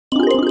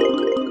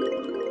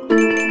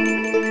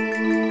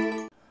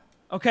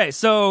Okay,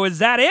 so is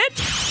that it?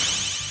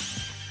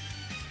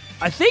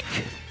 I think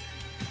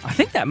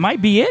that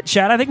might be it,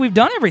 Chad. I think we've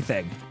done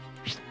everything.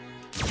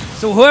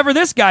 So whoever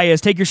this guy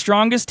is, take your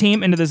strongest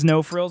team into this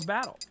no-frills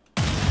battle.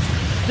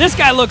 This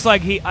guy looks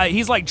like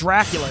he's like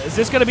Dracula. Is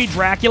this gonna be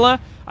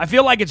Dracula? I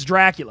feel like it's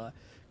Dracula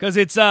because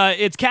it's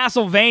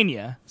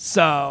Castlevania.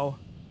 So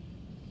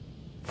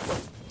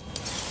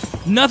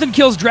nothing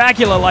kills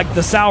Dracula like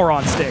the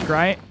Sauron stick,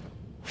 right?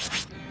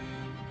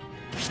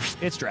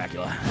 It's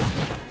Dracula.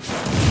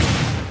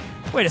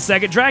 Wait a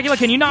second, Dracula,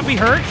 can you not be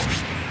hurt?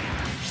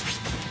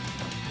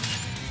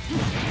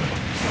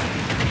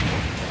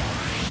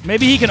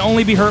 Maybe he can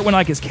only be hurt when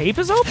like his cape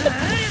is open?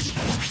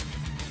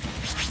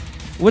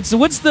 What's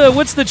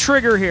the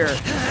trigger here?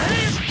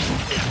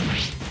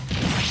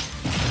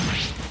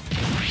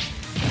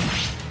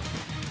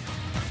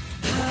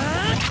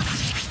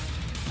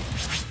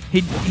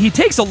 He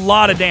takes a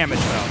lot of damage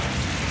though.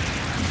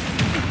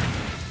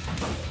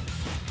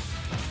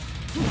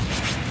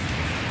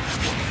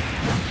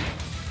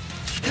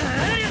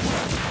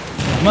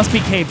 Must be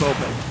cape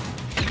open.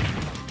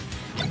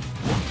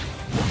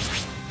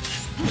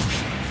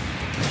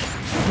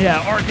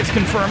 Yeah, Arc is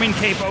confirming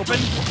cape open.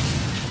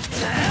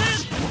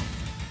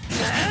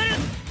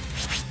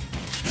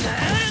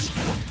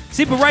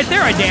 See, but right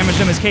there I damaged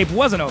him. His cape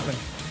wasn't open.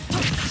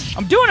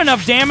 I'm doing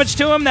enough damage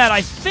to him that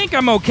I think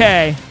I'm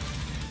okay.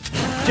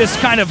 Just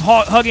kind of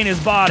hugging his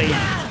body.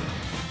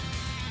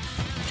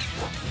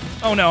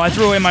 Oh no, I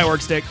threw away my orc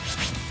stick.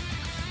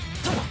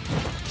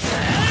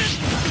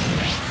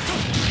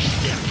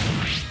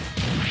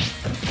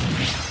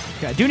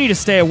 Okay, I do need to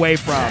stay away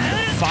from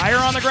fire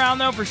on the ground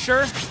though, for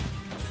sure.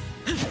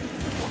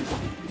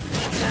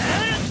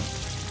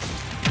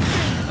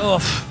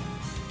 Ugh.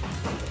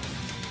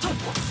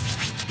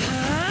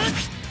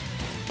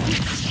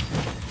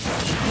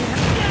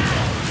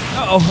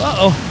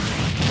 Uh-oh.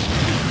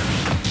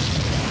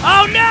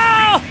 Oh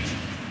no!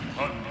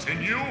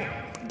 Continue.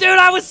 Dude,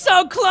 I was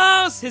so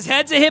close! His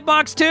head's a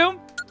hitbox too?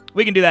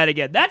 We can do that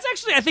again. That's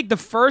actually, I think, the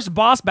first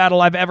boss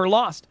battle I've ever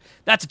lost.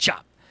 That's a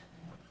chop.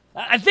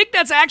 I think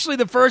that's actually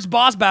the first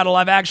boss battle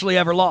I've actually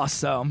ever lost,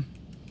 so...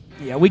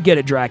 Yeah, we get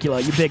it,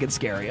 Dracula. You're big and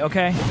scary,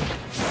 okay?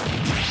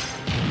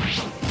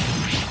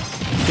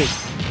 Dude,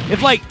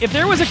 if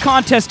there was a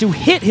contest to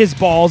hit his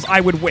balls,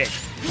 I would win.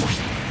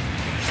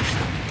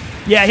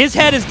 Yeah, his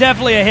head is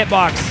definitely a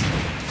hitbox.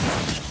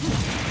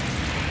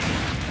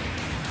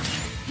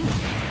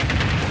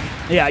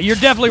 Yeah, you're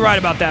definitely right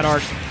about that,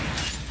 Art.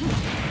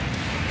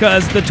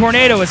 Because the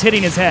tornado is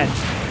hitting his head.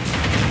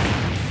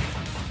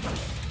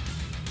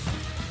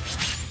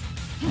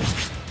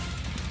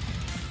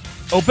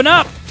 Open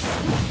up!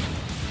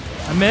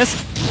 I missed.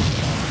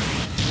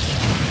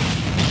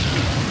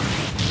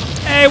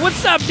 Hey,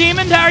 what's up,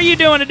 Demon? How are you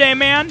doing today,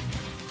 man?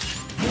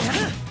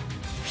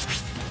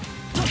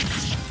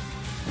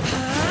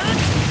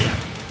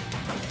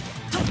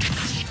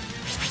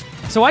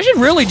 So I should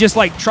really just,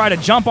 like, try to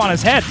jump on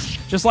his head.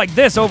 Just like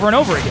this over and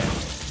over again.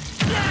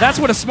 That's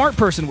what a smart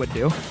person would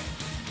do.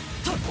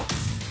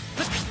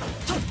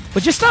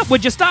 Would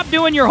you stop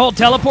doing your whole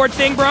teleport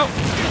thing, bro?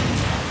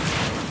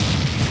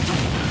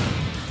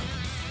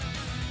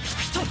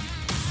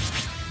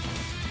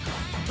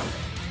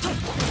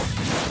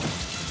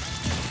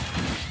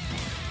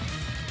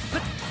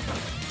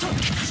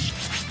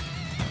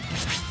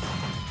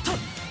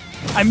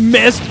 I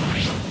missed.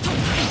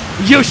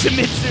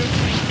 Yoshimitsu.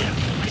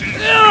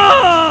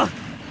 Ugh!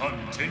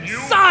 Continue.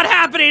 Saw it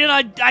happening and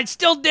I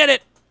still did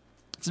it.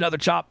 It's another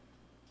chop.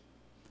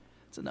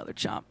 It's another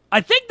chop.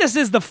 I think this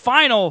is the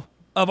final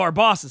of our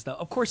bosses, though.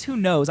 Of course, who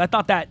knows? I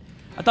thought that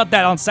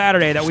on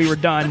Saturday that we were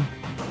done.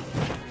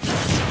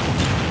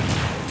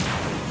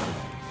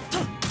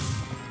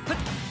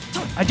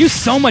 I do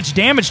so much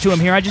damage to him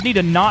here. I just need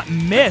to not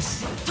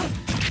miss.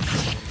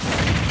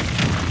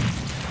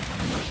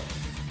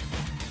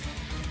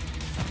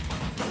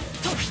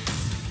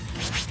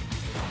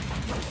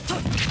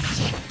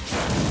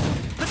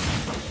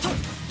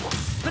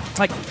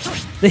 Like,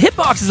 the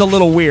hitbox is a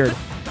little weird.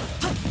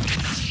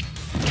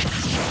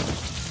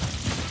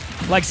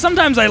 Like,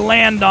 sometimes I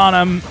land on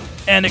him,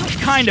 and it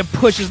kind of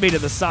pushes me to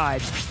the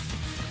side.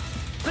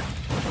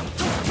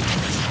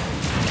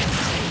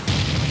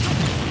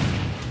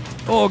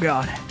 Oh,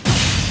 God.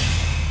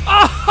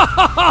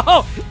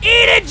 Oh!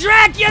 Eat it,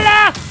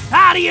 Dracula!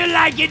 How do you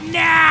like it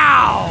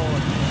now?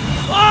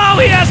 Oh,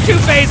 he has two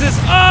phases.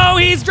 Oh,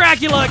 he's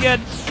Dracula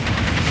again.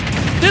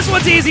 This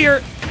one's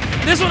easier.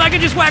 This one I can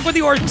just whack with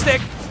the orc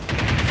stick.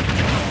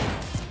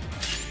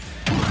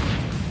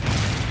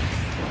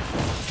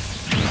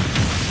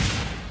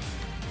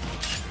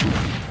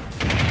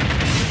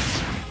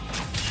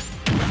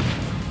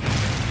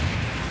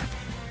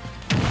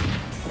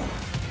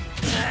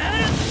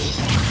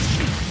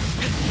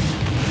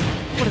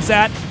 What is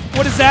that?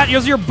 What is that?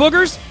 Those are your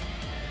boogers?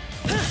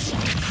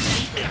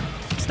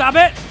 Stop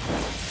it!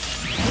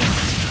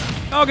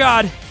 Oh,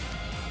 God.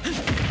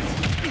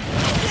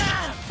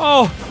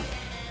 Oh.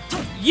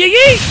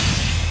 Yee-yee!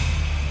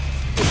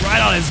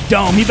 Right on his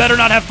dome. He better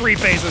not have three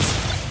phases.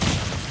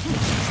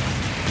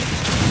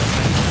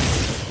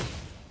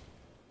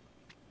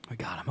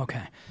 I'm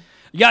okay.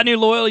 You got new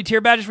loyalty tier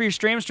badges for your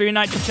stream? Stream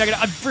tonight, check it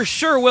out. I for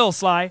sure will,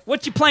 Sly.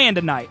 What you playing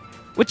tonight?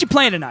 What you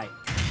playing tonight?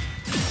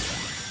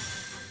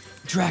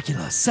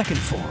 Dracula, second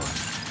form.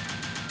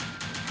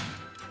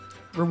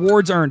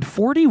 Rewards earned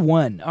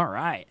 41. All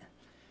right.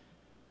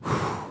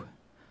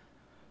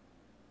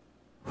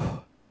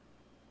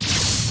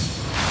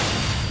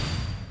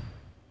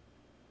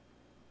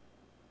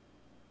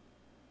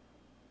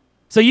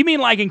 So you mean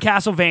like in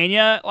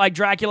Castlevania, like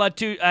Dracula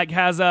 2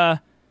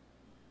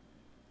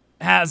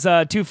 has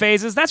 2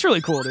 phases? That's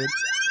really cool, dude.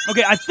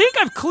 Okay, I think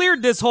I've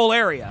cleared this whole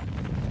area.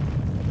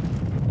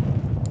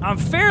 I'm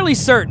fairly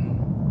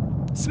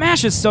certain.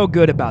 Smash is so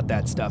good about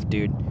that stuff,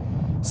 dude.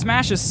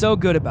 Smash is so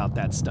good about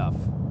that stuff.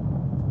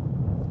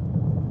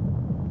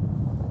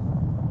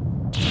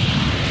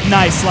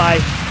 Nice, Sly.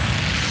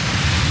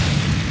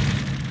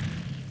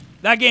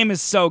 That game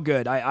is so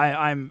good.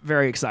 I'm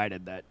very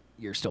excited that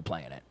you're still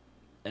playing it.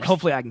 And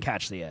hopefully I can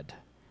catch the end.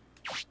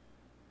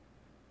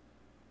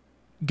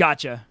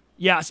 Gotcha.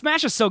 Yeah,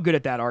 Smash is so good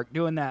at that, Arc,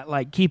 doing that,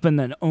 like keeping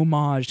an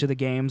homage to the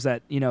games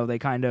that, you know, they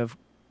kind of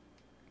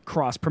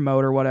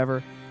cross-promote or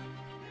whatever.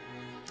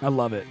 I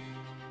love it.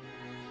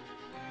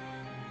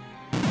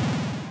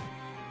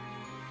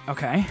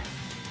 Okay.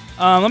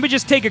 Let me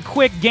just take a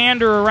quick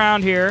gander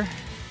around here.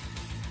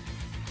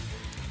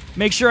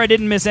 Make sure I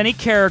didn't miss any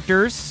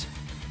characters.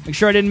 Make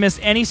sure I didn't miss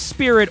any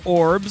spirit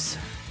orbs.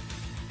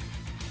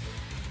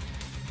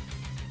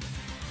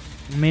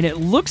 I mean, it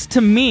looks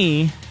to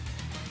me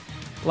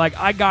like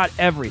I got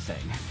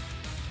everything.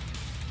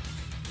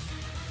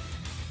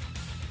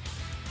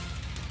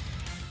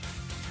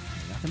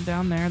 Nothing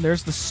down there.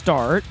 There's the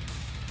start.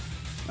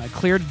 I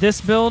cleared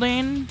this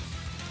building.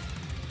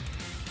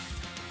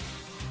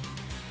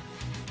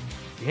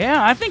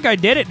 Yeah, I think I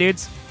did it,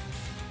 dudes.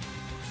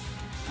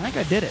 I think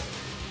I did it.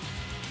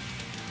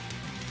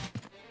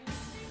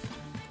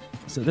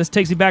 So this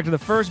takes you back to the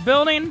first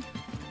building.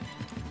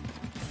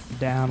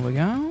 Down we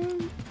go.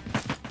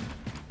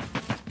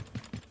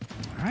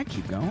 All right,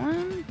 keep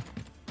going.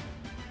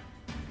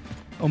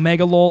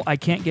 Omega lol, I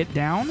can't get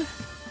down.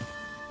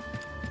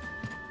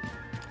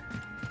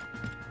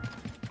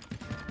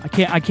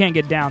 I can't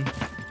get down.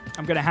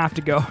 I'm gonna have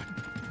to go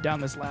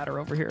down this ladder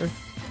over here.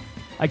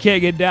 I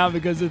can't get down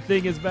because the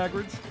thing is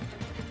backwards.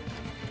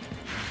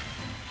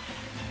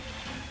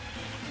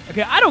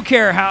 Okay, I don't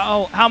care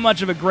how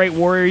much of a great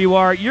warrior you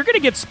are. You're gonna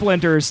get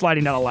splinters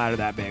sliding down a ladder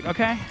that big,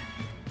 okay?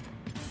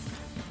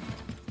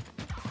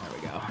 There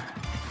we go.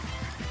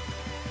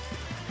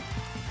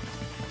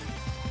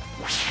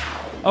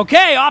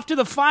 Okay, off to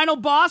the final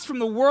boss from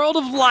the world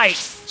of light.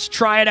 Let's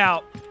try it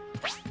out.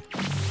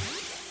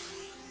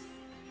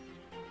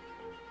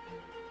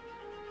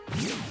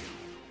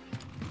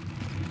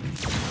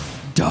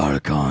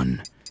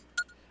 Darkon.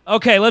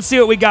 Okay, let's see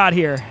what we got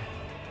here.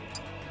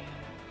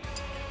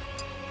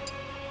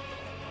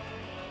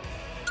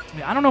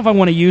 I don't know if I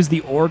want to use the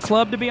Ore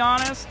Club, to be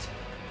honest.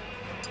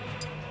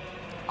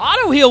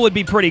 Auto heal would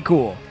be pretty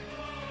cool.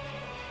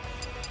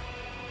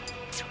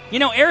 You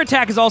know, air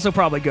attack is also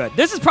probably good.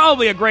 This is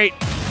probably a great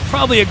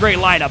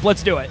lineup.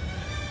 Let's do it.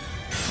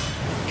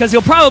 Because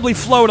he'll probably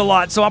float a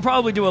lot, so I'll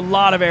probably do a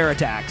lot of air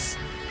attacks.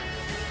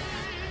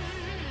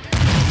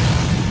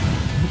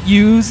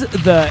 Use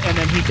the, and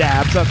then he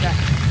dabs. Okay.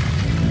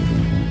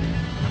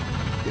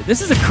 Dude,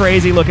 this is a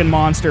crazy looking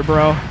monster,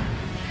 bro.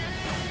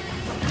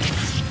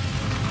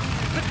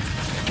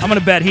 I'm gonna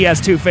bet he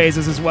has 2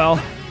 phases as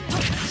well.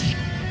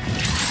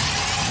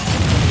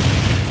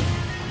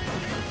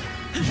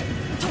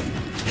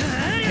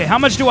 Okay, how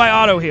much do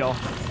I auto heal?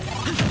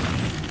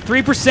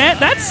 3%?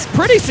 That's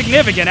pretty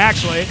significant,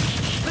 actually.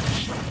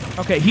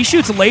 Okay, he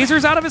shoots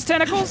lasers out of his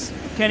tentacles?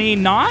 Can he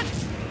not?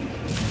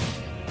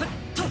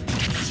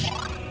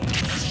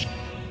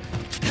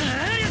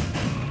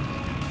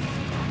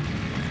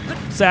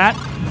 What's that?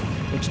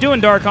 What you doing,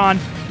 Darkon?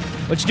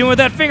 What you doing with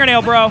that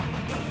fingernail, bro?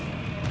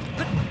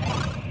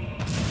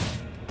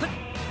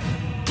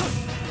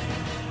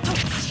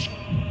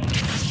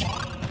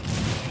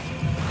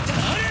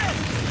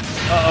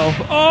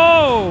 Uh-oh.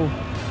 Oh!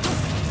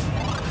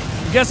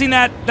 I'm guessing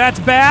that's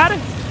bad?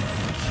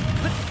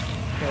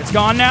 Okay, it's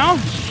gone now.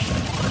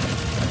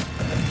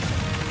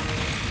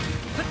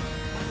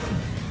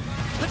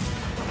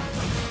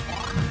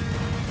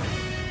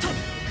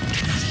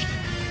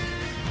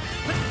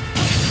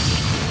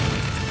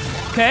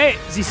 Okay,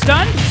 is he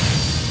stunned?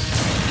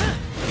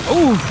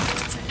 Ooh,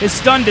 his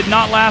stun did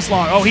not last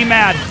long. Oh, he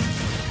mad.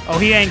 Oh,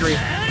 he angry.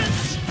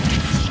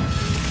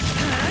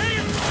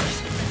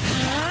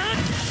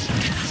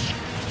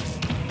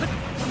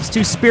 These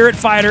 2 spirit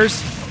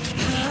fighters.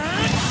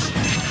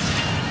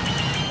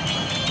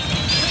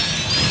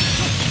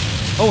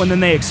 Oh, and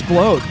then they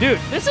explode. Dude,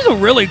 this is a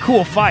really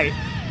cool fight.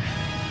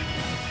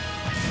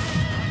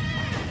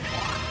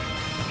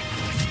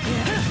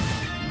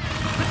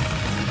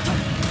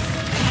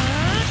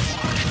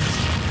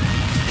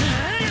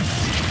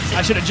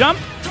 I should have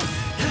jumped.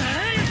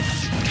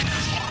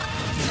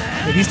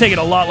 Dude, he's taking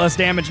a lot less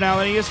damage now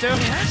than he used to.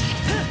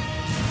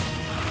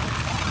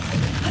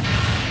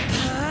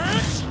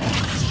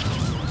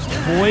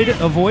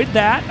 Avoid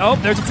that. Oh,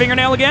 there's a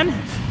fingernail again.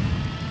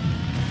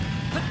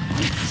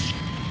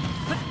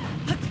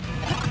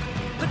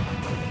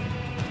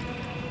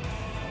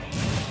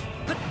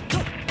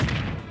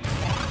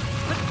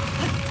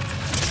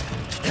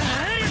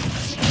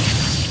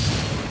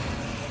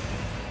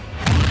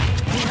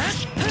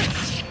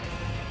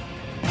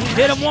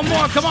 Hit him one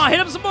more. Come on, hit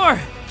him some more.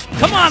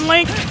 Come on,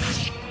 Link.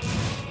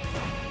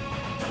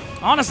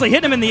 Honestly,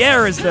 hitting him in the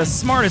air is the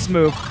smartest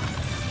move.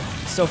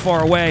 So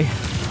far away.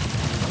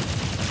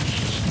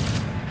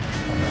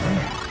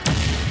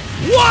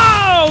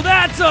 Whoa,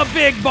 that's a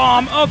big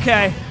bomb.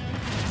 Okay.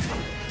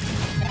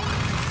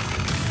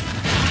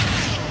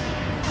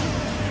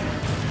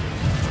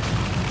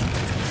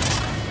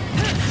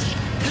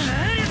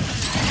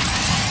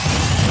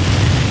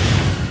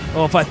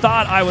 Oh, if I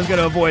thought I was going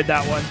to avoid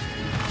that one.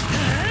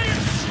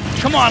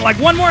 Come on, like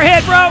one more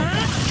hit, bro.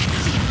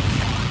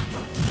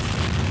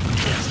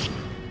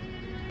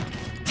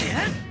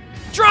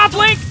 Drop,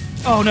 Link.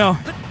 Oh, no.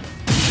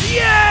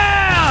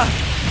 Yeah!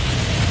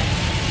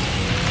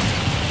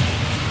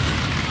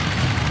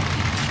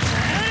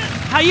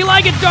 How you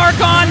like it,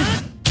 Darkon?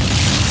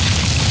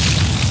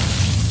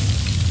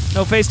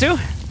 No phase 2?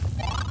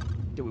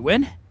 Do we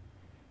win?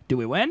 Do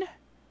we win?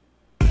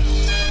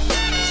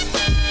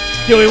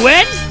 Do we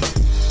win?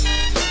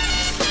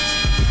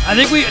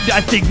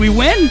 I think we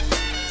win.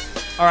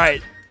 All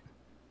right.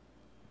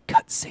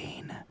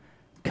 Cutscene.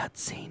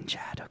 Cutscene,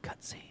 Chad. A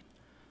cutscene.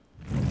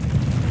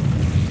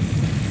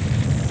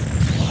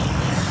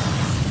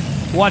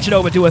 Watch it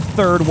over to a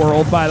third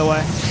world, by the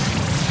way.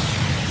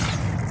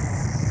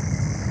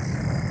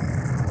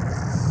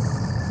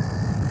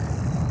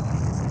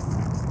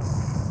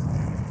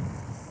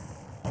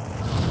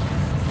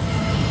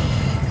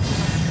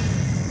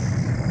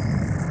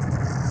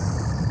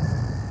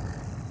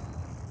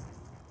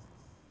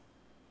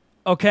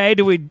 Okay,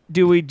 do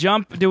we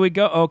jump? Do we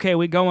go? Okay,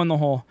 we go in the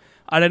hole.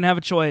 I didn't have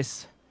a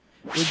choice.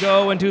 We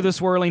go into the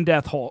swirling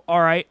death hole. All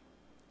right.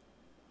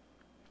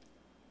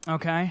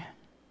 Okay.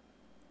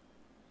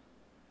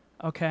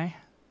 Okay.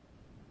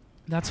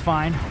 That's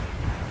fine.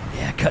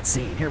 Yeah,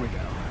 cutscene. Here we go.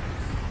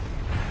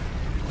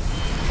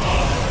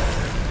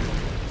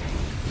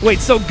 Wait,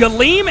 so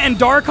Galeem and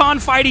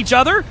Darkon fight each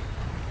other?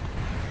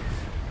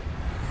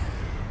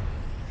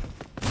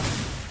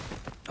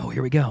 Oh,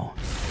 here we go.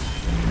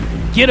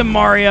 Get him,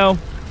 Mario.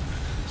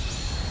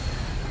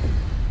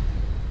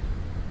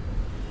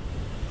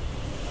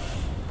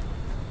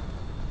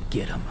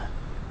 Get him.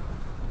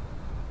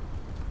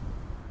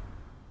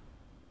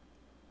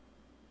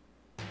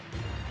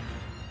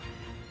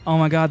 Oh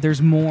my God,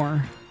 there's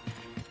more.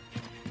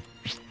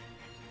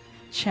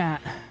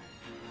 Chat.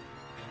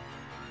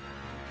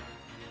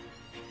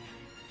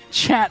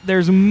 Chat,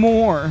 there's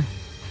more.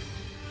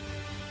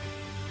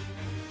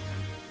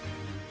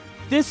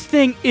 This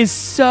thing is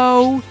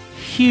so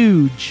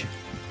huge.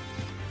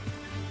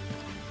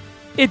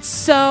 It's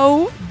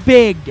so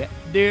big,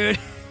 dude.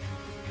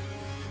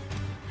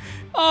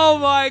 Oh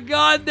my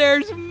God,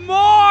 there's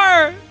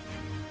more!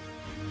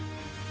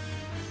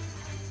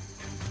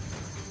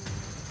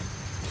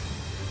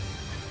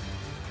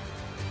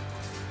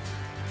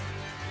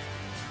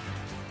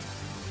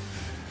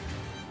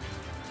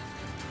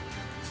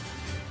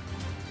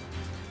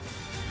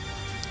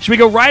 Should we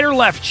go right or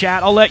left,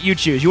 chat? I'll let you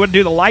choose. You want to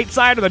do the light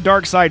side or the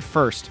dark side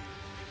first?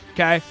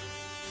 Okay?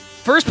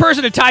 First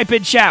person to type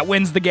in chat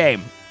wins the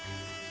game.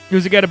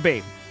 Who's it going to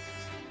be?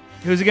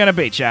 Who's it going to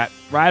be, chat?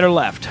 Right or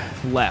left?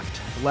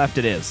 Left. Left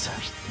it is.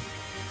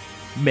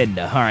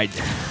 Minda. All right.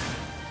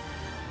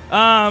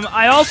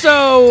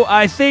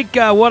 I think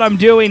what I'm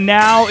doing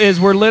now is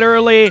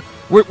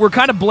we're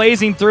kind of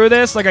blazing through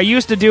this. Like I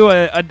used to do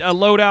a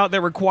loadout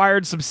that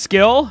required some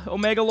skill.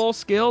 Omega lol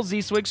skill.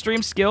 zswiggs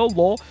stream skill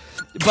lol.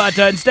 But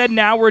instead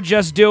now we're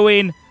just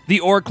doing the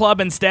Orc Club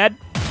instead.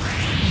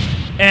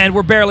 And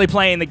we're barely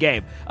playing the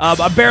game.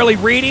 I'm barely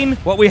reading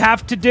what we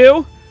have to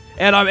do.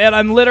 And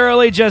I'm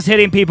literally just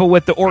hitting people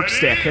with the Orc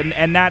stick.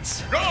 And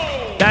that's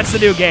the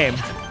new game.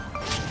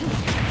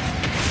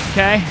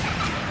 Okay?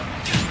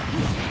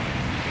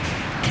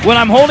 When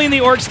I'm holding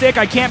the Orc stick,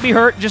 I can't be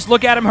hurt. Just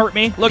look at him hurt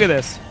me. Look at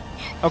this.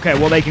 Okay,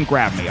 well, they can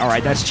grab me. All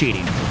right, that's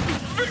cheating.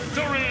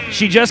 Victory!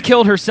 She just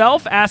killed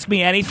herself. Ask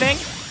me anything.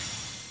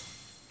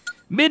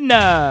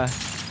 Midna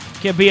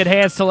can be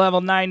enhanced to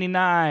level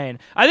 99.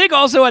 I think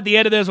also at the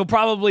end of this, we'll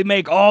probably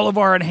make all of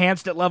our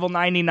enhanced at level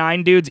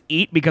 99 dudes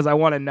eat because I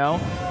want to know.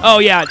 Oh,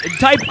 yeah.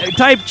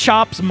 Type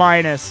chops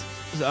minus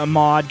a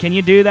mod. Can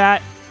you do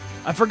that?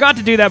 I forgot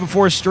to do that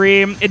before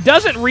stream. It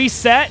doesn't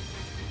reset.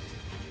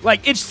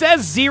 Like, it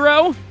says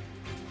 0.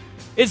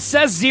 It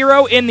says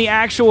 0 in the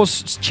actual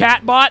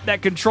chat bot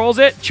that controls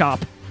it.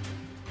 Chop.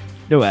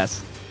 No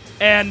S.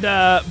 And,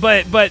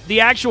 but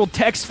the actual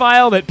text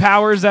file that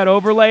powers that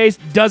overlay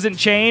doesn't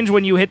change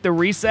when you hit the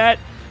reset.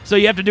 So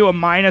you have to do a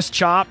minus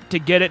chop to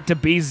get it to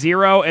be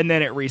 0, and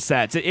then it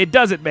resets. It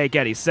doesn't make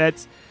any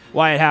sense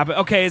why it happened.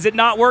 Okay, is it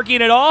not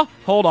working at all?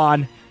 Hold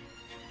on.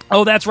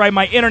 Oh, that's right.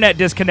 My internet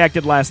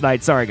disconnected last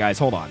night. Sorry, guys.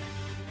 Hold on.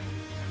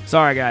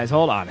 Sorry, guys.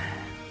 Hold on.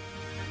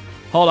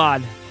 Hold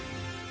on.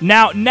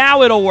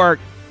 Now it'll work.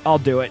 I'll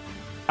do it.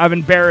 I've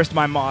embarrassed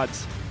my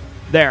mods.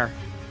 There.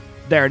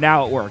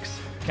 Now it works.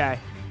 Okay.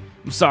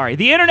 I'm sorry.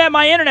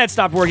 My internet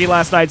stopped working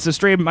last night,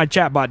 so my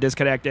chat bot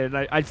disconnected,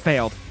 and I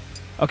failed.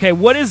 Okay,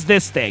 what is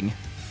this thing?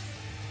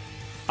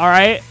 All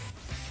right.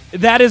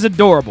 That is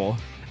adorable.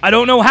 I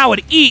don't know how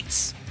it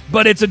eats,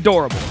 but it's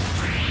adorable.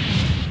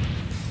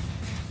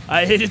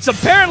 It's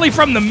apparently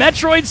from the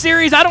Metroid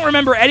series. I don't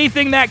remember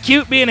anything that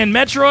cute being in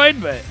Metroid,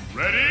 but...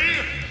 Ready?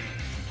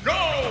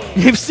 Go!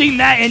 You've seen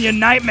that in your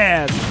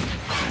nightmares.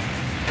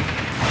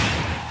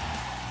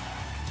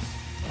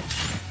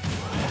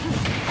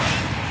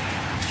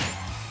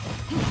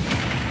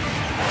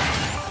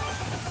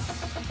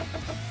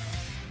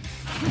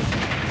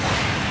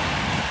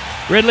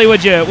 Ridley,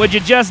 would you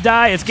just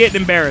die? It's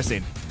getting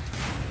embarrassing.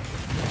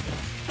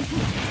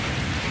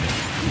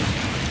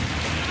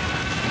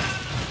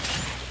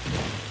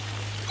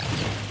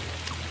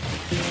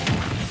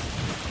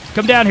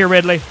 Come down here,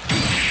 Ridley.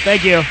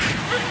 Thank you.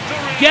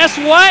 Guess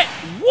what?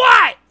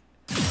 What?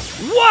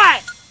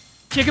 What?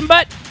 Chicken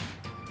butt?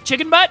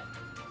 Chicken butt?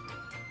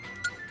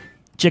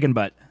 Chicken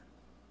butt.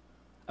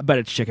 I bet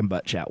it's chicken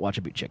butt, chat. Watch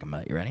it be chicken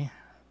butt. You ready?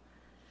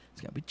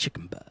 It's gonna be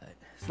chicken butt.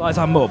 Slides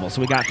on mobile,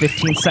 so we got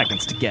 15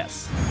 seconds to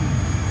guess.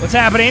 What's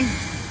happening?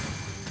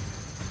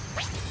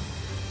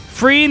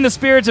 Freeing the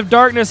spirits of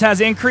darkness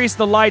has increased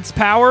the light's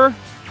power.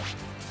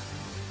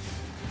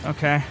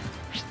 Okay.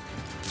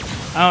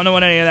 I don't know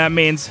what any of that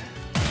means.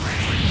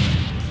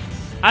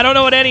 I don't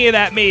know what any of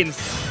that means.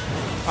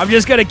 I'm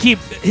just gonna keep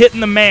hitting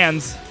the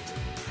mans.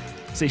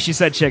 See, she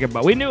said chicken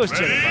butt. We knew it was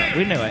chicken butt.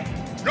 We knew it.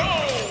 Go!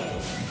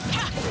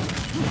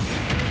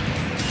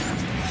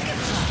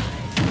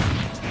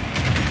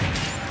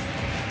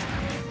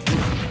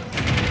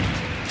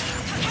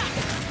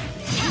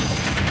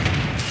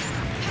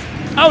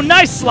 Oh,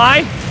 nice, Sly.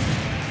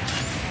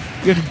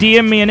 You have to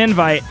DM me an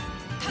invite.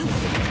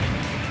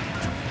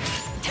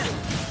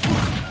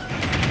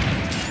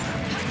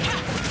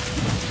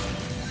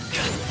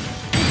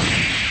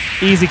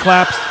 Easy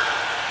claps.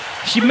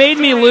 She made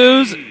me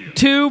lose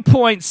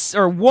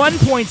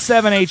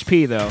 1.7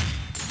 HP though.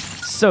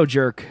 So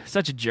jerk.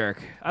 Such a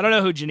jerk. I don't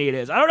know who Janita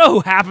is. I don't know who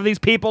half of these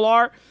people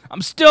are.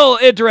 I'm still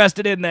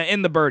interested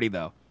in the birdie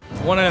though.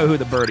 I want to know who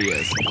the birdie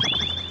is.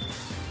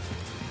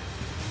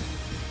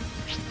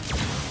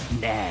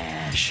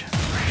 Nash.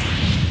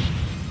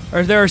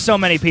 Or there are so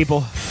many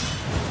people.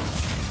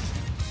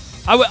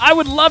 I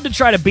would love to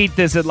try to beat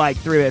this at like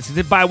 3 minutes. Is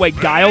it by the way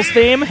Guile's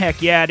theme?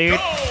 Heck yeah, dude.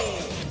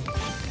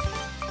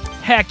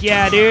 Heck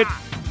yeah, dude.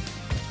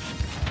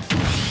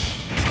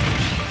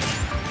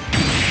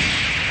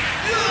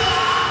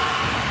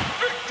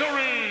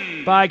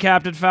 Victory! Bye,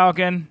 Captain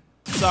Falcon.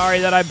 Sorry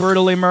that I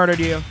brutally murdered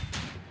you.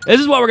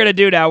 This is what we're gonna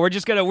do now. We're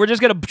just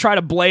gonna try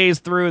to blaze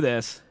through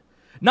this.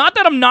 Not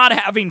that I'm not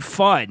having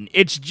fun.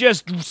 It's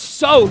just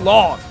so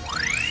long.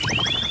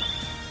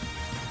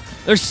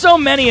 There's so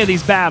many of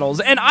these battles,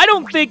 and I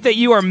don't think that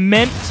you are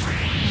meant,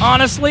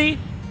 honestly,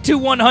 to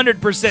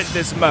 100%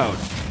 this mode.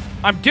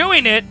 I'm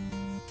doing it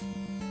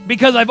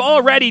because I've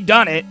already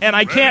done it, and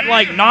I can't,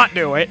 like, not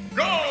do it.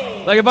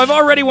 Go! Like, if I've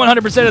already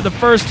 100% of the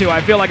first two, I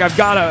feel like I've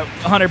got to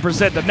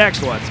 100% the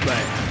next ones, but...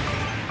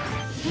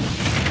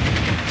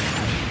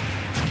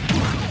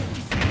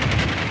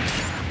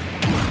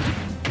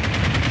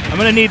 I'm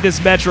gonna need this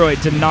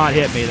Metroid to not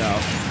hit me, though.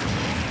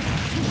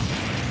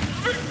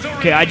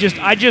 Okay, I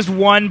just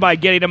won by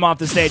getting him off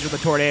the stage with a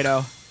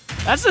tornado.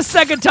 That's the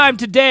second time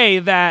today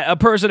that a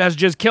person has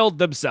just killed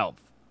themselves.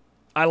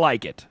 I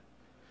like it.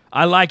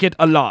 I like it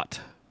a lot.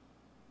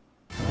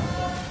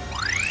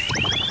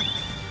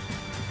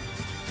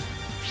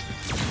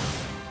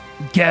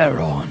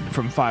 Garon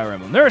from Fire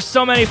Emblem. There are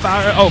so many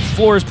Fire... Oh,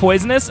 floor is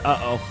poisonous?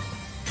 Uh-oh.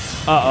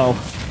 Uh-oh.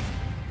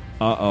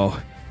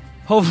 Uh-oh.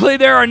 Hopefully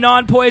there are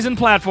non-poison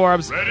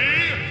platforms. Ready?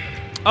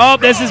 Oh,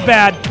 this is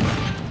bad.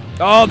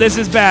 Oh, this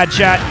is bad,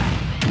 chat.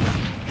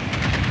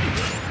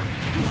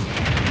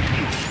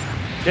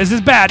 This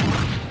is bad.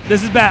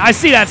 This is bad. I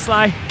see that,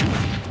 Sly.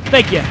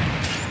 Thank you.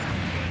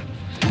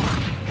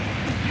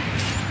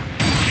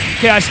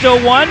 Okay, I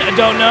still won. I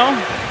don't know.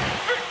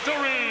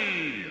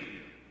 Victory!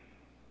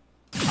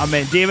 I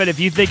mean, David, if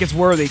you think it's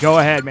worthy, go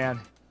ahead,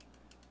 man.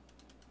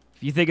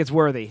 If you think it's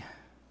worthy.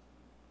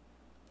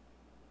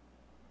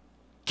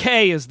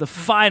 K is the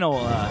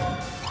final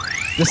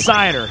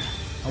decider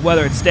on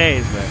whether it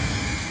stays, but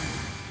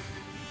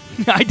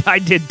I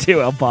did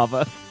too, El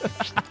Papa.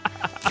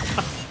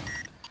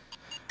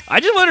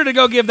 I just wanted to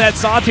go give that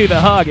Sawtooth a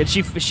hug, and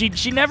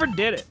she never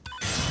did it.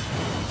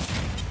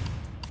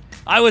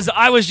 I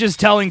was just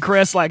telling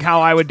Chris like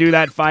how I would do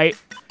that fight.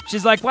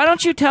 She's like, why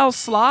don't you tell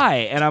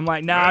Sly? And I'm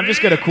like, nah, I'm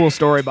just gonna cool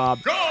story,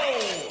 Bob.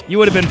 Go! You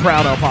would have been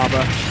proud, El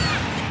Papa.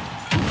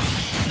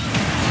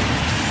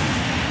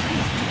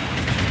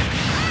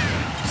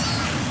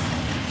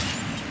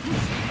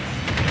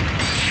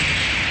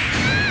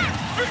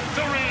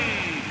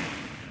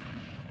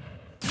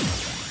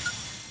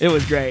 It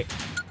was great.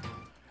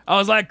 I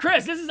was like,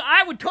 Chris,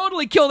 I would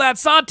totally kill that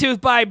Sawtooth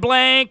by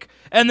blank.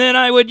 and then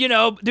I would, you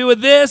know, do a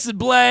this,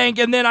 blank,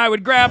 and then I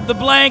would grab the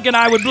blank, and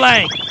I would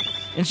blank.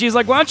 And she's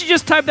like, why don't you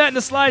just type that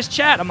into Sly's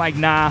chat? I'm like,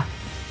 nah.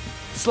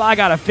 Sly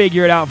gotta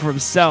figure it out for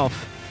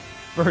himself.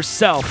 For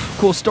herself.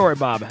 Cool story,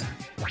 Bob.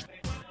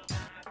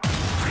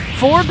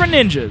 4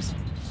 Greninjas.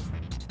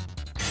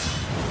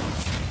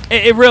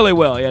 It really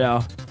will, you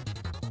know.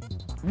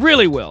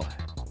 Really will.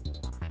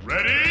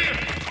 Ready?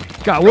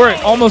 God, we're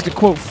at almost a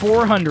quote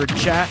 400,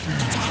 chat.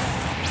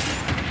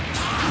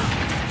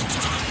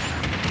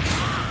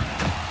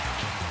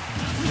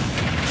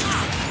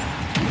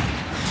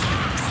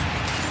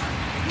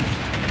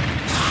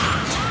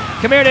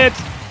 Come here,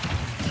 dudes.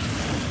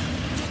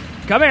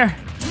 Come here.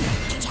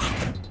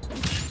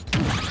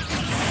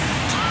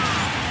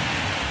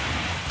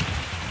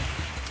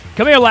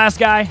 Come here, last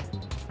guy.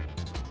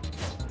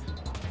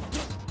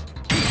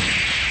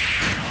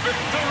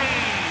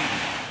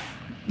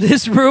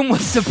 This room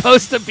was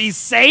supposed to be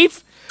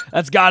safe?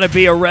 That's gotta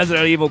be a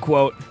Resident Evil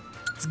quote.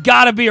 It's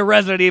gotta be a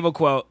Resident Evil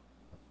quote.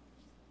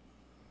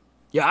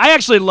 Yeah, I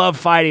actually love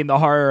fighting the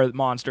horror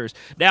monsters.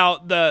 Now,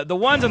 the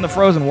ones in the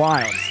Frozen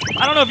Wilds.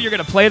 I don't know if you're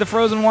gonna play the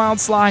Frozen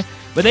Wilds, Sly,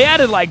 but they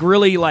added like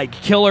really like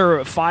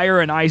killer fire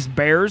and ice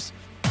bears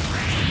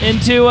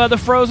into the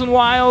Frozen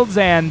Wilds,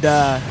 and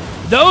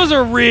those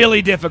are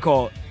really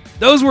difficult.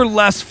 Those were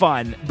less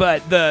fun,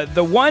 but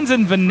the ones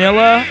in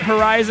Vanilla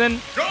Horizon,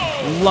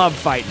 love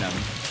fighting them.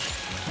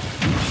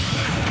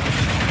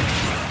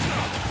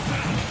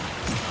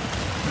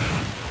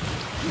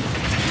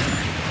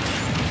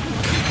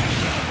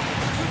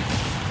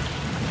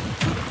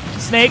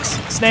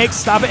 Snakes,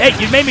 stop it. Hey,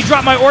 you made me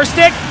drop my ore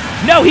stick?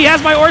 No, he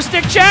has my ore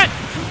stick, chat.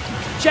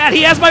 Chat,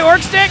 he has my ore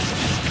stick.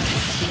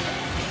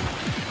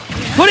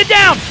 Put it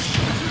down.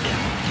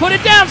 Put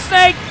it down,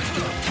 Snake.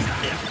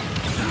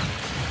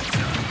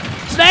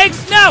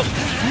 Snakes, no,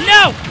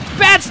 no,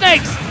 bad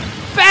snakes,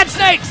 bad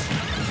snakes.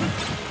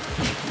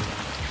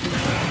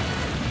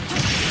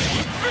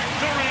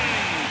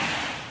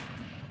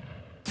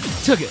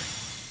 Took it.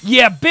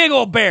 Yeah, big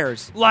old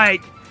bears.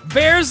 Like,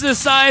 bears the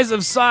size of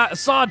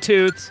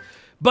sawtooths,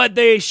 but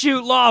they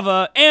shoot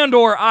lava and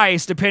or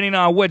ice depending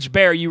on which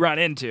bear you run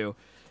into.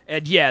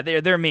 And yeah,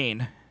 they're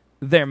mean.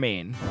 They're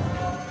mean.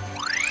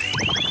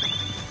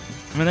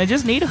 I mean, they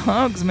just need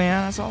hugs,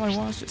 man. That's all I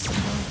want. Just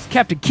hugs.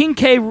 Captain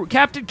K.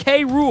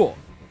 Rool.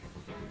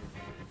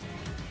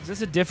 Is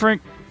this a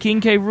different King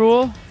K.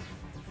 Rool?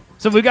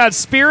 So we got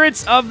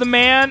spirits of the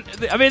man.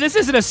 I mean, this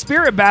isn't a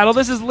spirit battle.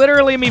 This is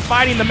literally me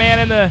fighting the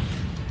man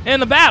in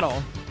the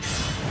battle.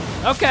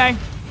 Okay.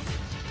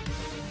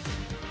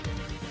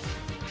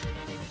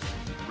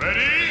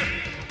 Ready?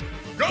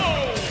 Go!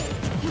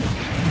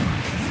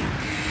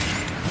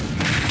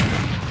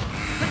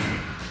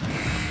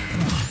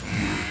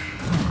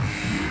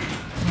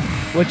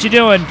 What you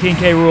doing, King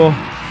K. Rool?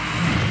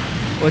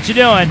 What you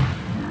doing?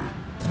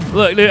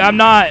 Look, dude, I'm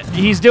not.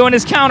 He's doing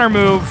his counter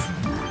move.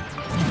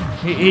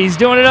 He's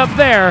doing it up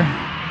there.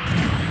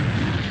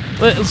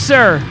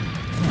 Sir,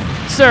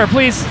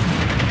 please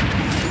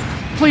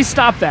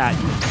stop that.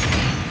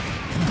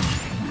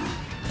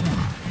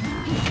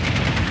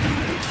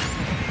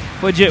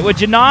 Would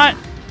you not?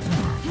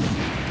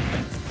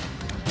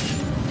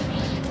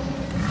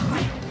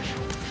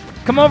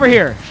 Come over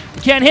here.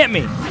 You can't hit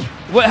me.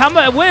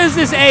 What is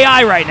this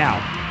AI right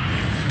now?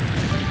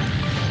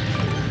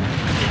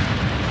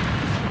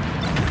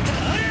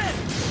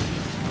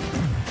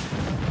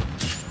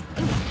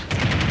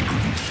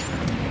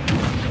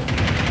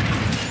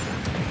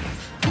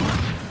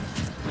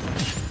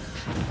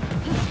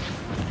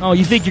 Oh,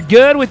 you think you're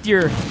good with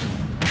your...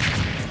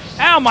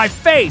 Ow, my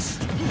face!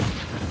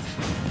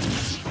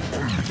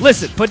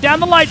 Listen, put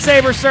down the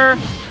lightsaber, sir.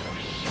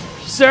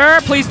 Sir,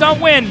 please don't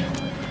win.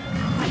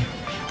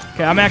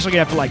 Okay, I'm actually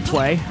gonna have to, like,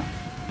 play.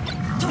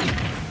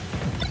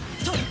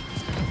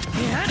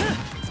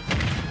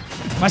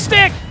 My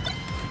stick!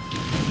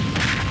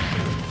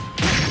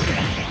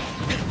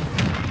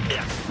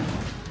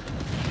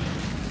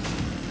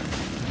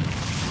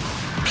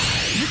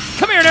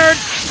 Come here, nerd!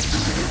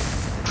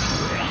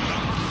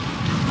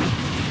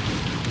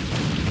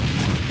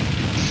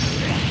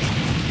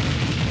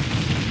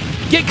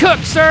 Get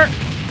cooked, sir!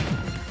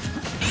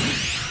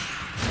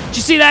 Did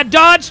you see that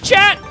dodge,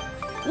 chat?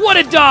 What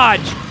a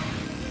dodge!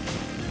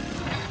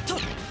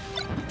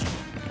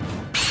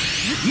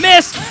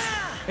 Missed!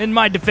 In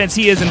my defense,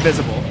 he is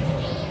invisible.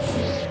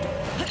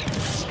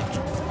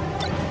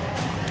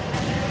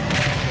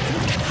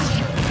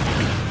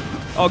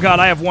 Oh god,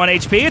 I have 1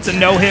 HP. It's a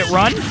no-hit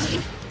run.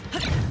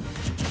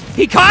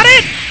 He caught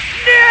it!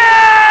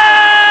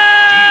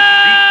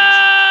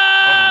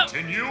 No!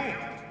 Continue.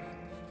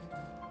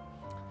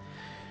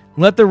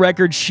 Let the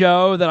record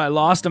show that I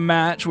lost a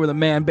match where the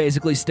man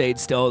basically stayed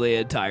still the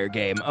entire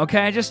game.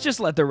 Okay,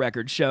 just let the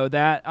record show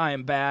that I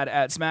am bad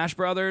at Smash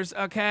Brothers.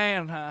 Okay,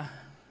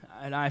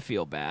 and I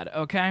feel bad.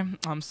 Okay,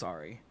 I'm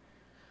sorry.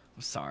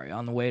 I'm sorry.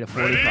 On the way to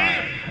 45.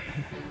 Ready?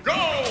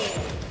 Go!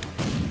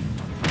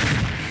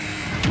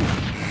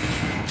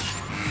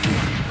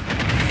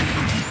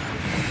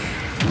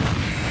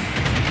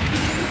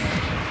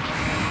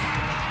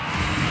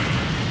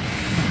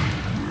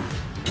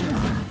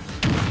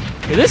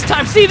 Okay,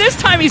 this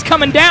time he's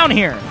coming down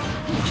here.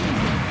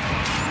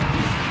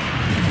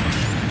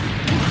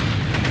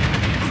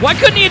 Why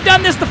couldn't he have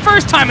done this the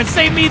first time and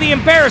saved me the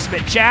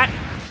embarrassment, chat?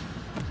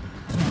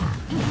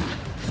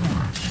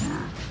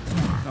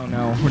 Oh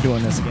no, we're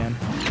doing this again.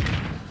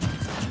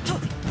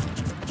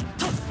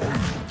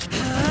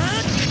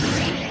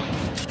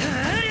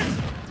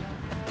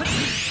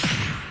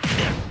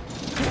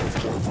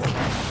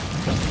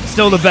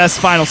 Still the best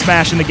final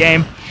smash in the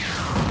game.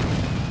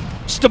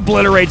 Just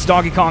obliterates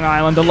Donkey Kong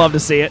Island. I love to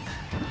see it.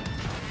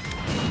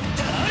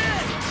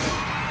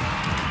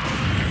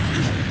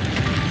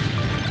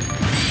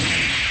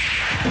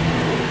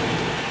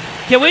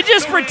 Can we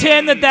just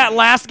pretend that that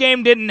last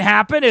game didn't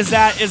happen? Is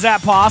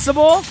that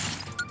possible?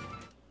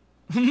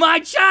 My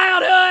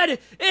childhood!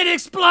 It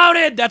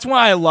exploded! That's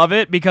why I love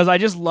it, because I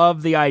just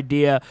love the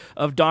idea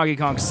of Donkey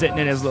Kong sitting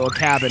in his little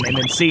cabin and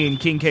then seeing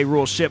King K.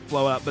 Rool's ship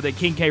blow up, but then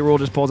King K. Rool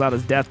just pulls out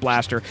his Death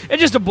Blaster. It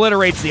just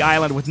obliterates the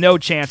island with no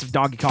chance of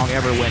Donkey Kong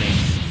ever winning.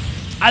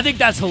 I think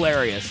that's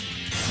hilarious.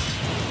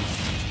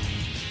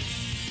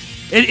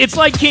 It's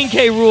like King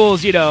K.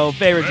 Rool's, you know,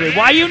 favorite dream.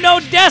 Why you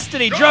know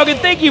Destiny? Drogan,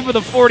 thank you for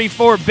the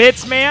 44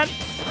 bits, man.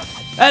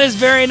 That is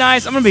very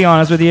nice. I'm going to be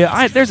honest with you.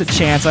 There's a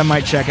chance I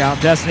might check out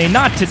Destiny.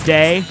 Not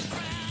today,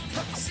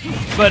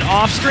 but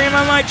off stream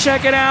I might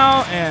check it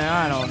out. And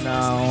I don't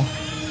know.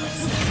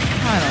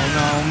 I don't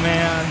know,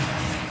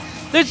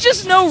 man. There's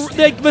just no,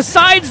 like,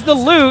 besides the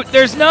loot,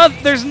 there's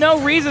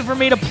no reason for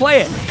me to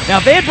play it. Now,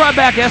 if they had brought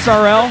back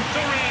SRL,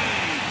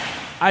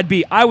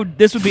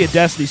 this would be a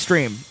Destiny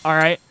stream, all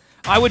right?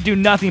 I would do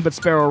nothing but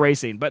Sparrow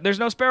Racing, but there's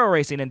no Sparrow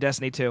Racing in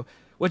Destiny 2,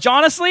 which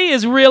honestly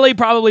is really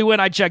probably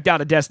when I checked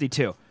out of Destiny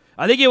 2.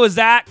 I think it was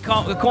that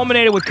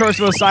culminated with Curse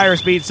of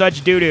Osiris being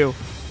such doo-doo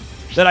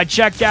that I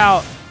checked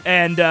out,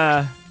 and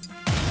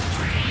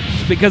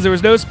because there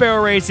was no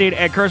Sparrow Racing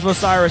and Curse of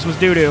Osiris was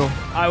doo-doo,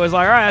 I was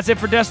like, all right, that's it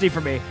for Destiny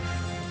for me.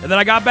 And then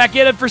I got back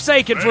in it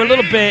Forsaken for a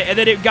little bit, and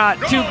then it got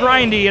too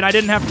grindy, and I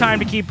didn't have time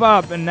to keep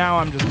up, and now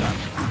I'm just done.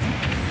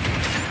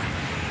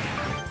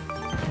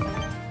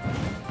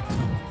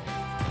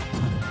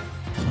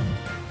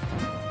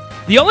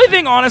 The only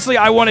thing, honestly,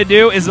 I want to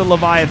do is the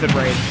Leviathan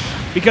raid,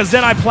 because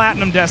then I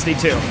platinum Destiny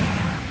 2.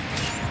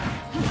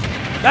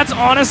 That's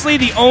honestly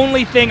the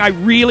only thing I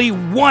really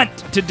want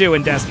to do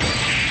in Destiny.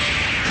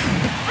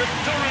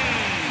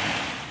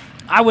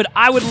 I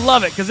would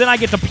love it, because then I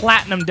get to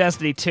platinum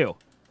Destiny 2.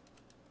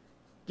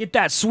 Get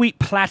that sweet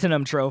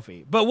platinum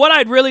trophy. But what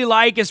I'd really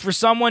like is for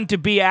someone to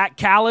be at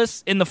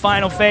Callus in the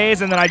final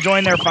phase, and then I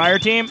join their fire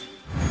team.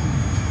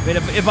 I mean,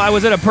 if I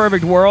was in a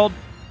perfect world.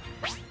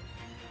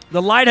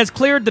 The light has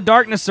cleared the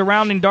darkness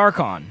surrounding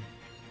Darkon.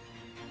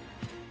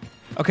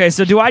 Okay,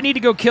 so do I need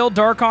to go kill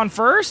Darkon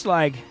first?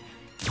 Like,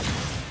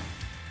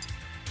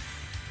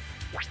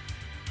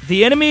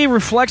 the enemy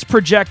reflects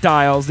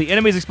projectiles. The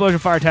enemy's explosion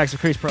fire attacks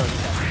increase pros.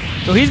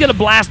 So he's going to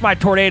blast my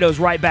tornadoes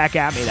right back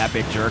at me, that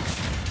big jerk.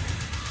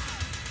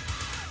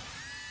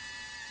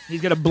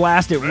 He's going to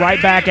blast it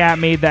right back at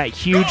me, that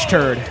huge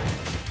turd.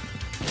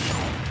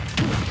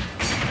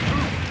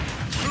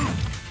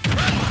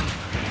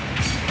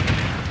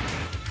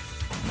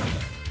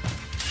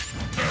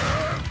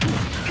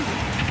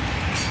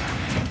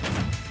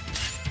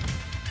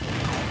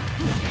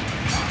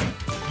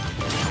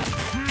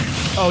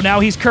 Oh,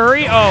 now he's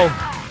curry? Oh.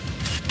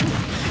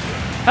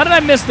 How did I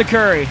miss the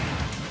curry?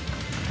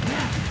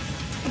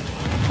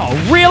 Oh,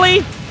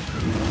 really?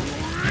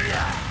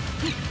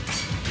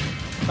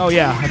 Oh,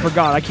 yeah, I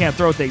forgot. I can't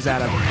throw things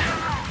at him.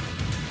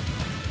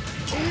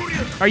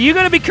 Are you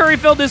going to be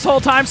curry-filled this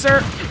whole time, sir?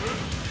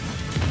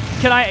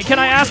 Can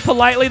I ask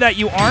politely that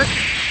you aren't?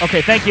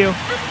 Okay, thank you.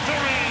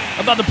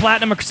 About the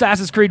Platinum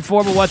Assassin's Creed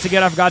 4, but once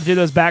again, I forgot to do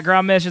those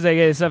background missions. I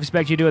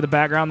expect you to do in the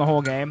background the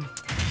whole game.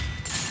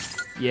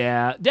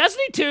 Yeah,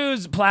 Destiny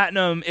 2's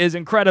Platinum is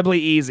incredibly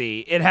easy.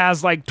 It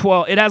has like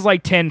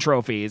 10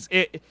 trophies.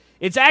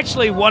 It's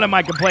actually one of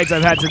my complaints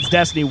I've had since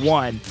Destiny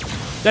 1,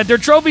 that their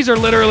trophies are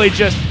literally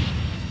just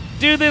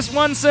do this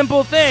one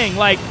simple thing,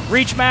 like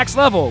reach max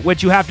level,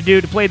 which you have to do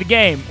to play the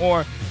game,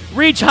 or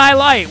reach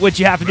highlight, which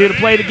you have to do to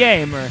play the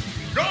game, or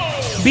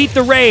beat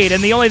the raid,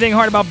 and the only thing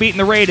hard about beating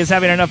the raid is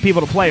having enough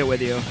people to play it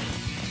with you.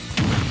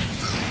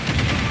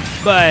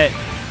 But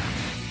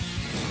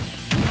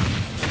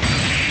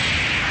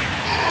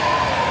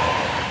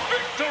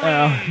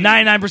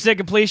 99%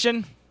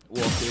 completion.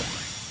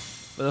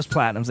 Wolf, but those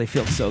platinums, they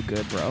feel so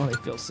good, bro. They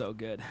feel so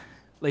good.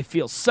 They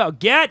feel so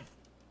good.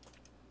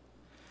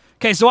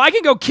 Okay, so I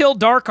can go kill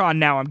Darkon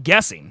now, I'm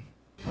guessing.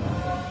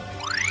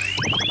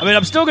 I mean,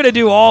 I'm still going to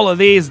do all of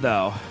these,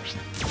 though.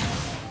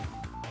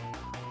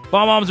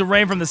 Bomb bombs and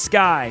rain from the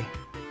sky.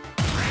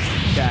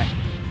 Okay.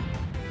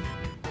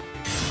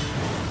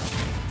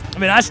 I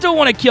mean, I still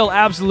want to kill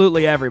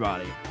absolutely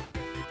everybody.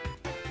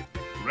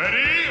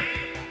 Ready?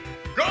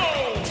 Go!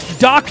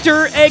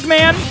 Dr.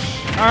 Eggman.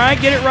 All right,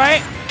 get it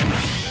right.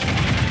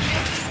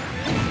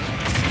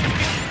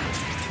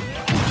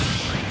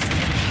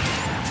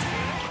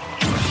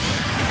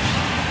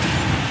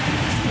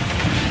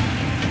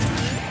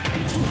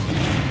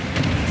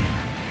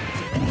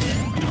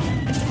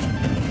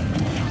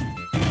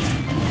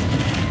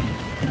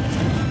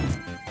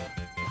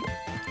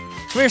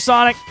 here,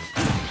 Sonic.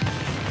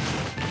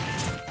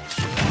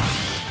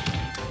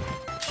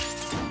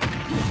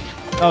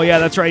 Oh, yeah,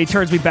 that's right. He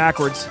turns me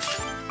backwards.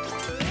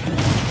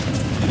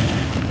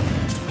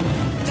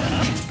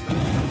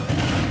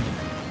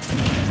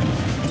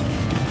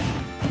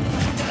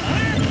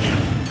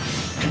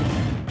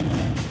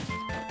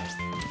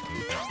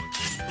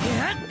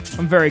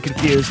 I'm very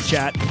confused,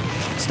 chat.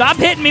 Stop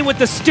hitting me with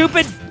the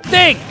stupid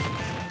thing!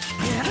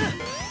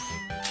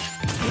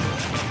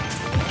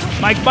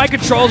 My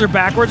controls are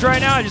backwards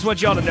right now. I just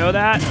want y'all to know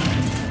that.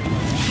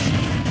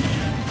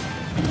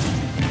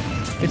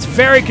 It's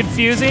very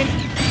confusing.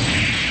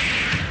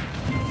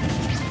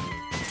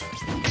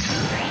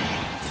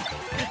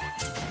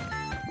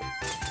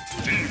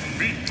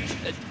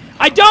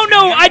 I don't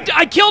know.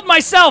 I killed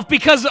myself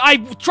because I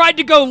tried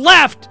to go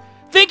left,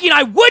 thinking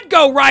I would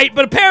go right,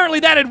 but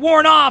apparently that had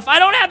worn off. I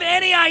don't have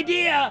any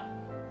idea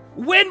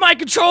when my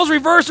controls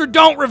reverse or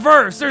don't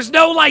reverse. There's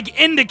no, like,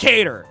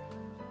 indicator.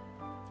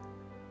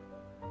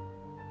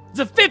 It's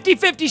a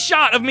 50-50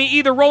 shot of me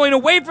either rolling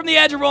away from the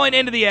edge or rolling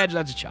into the edge.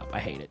 That's a chop. I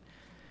hate it.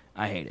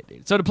 I hate it,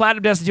 dude. So to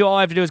Platinum Destiny 2, all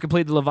I have to do is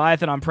complete the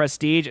Leviathan on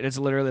Prestige, and it's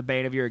literally the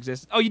bane of your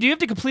existence. Oh, you do have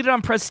to complete it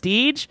on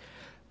Prestige?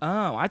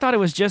 Oh, I thought it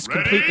was just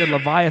complete the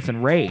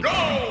Leviathan raid.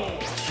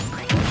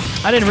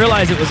 I didn't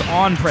realize it was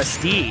on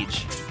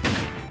Prestige.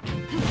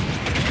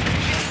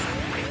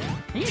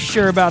 Are you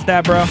sure about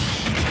that, bro?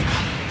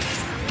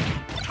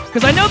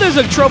 Because I know there's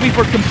a trophy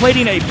for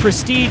completing a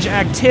Prestige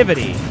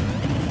activity.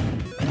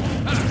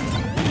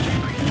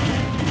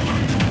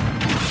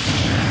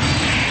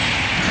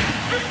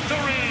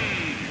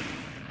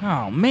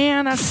 Oh,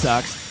 man, that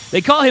sucks. They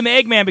call him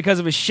Eggman because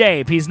of his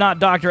shape. He's not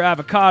Dr.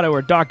 Avocado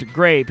or Dr.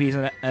 Grape. He's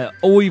an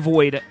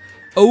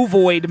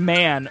ovoid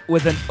man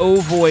with an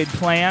ovoid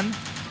plan.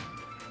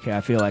 Okay,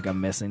 I feel like I'm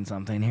missing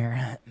something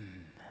here.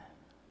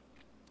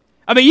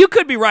 I mean, you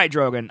could be right,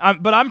 Drogan,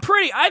 but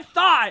I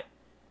thought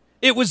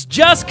it was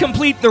just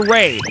complete the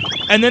raid,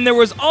 and then there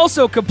was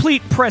also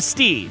complete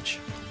Prestige.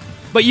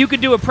 But you could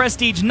do a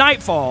Prestige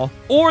Nightfall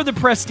or the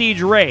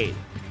Prestige raid.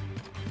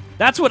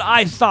 That's what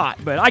I thought,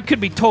 but I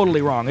could be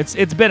totally wrong.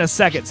 It's been a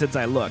second since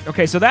I looked.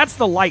 Okay, so that's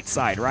the light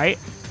side, right?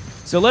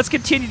 So let's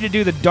continue to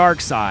do the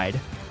dark side.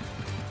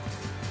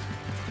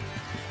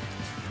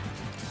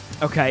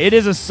 Okay, it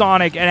is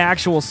an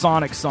actual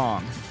Sonic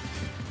song.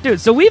 Dude,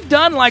 so we've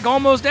done like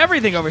almost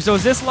everything over. So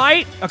is this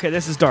light? Okay,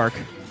 this is dark.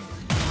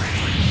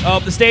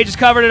 Oh, the stage is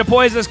covered in a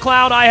poisonous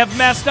cloud. I have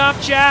messed up,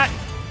 chat.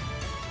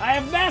 I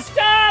have messed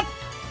up.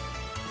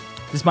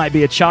 This might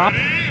be a chop.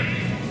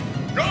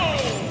 Ready, go!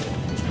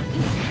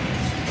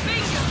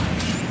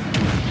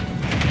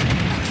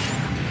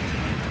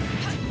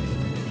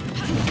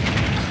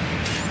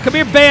 Come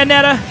here,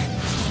 Bayonetta.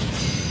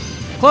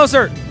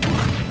 Closer.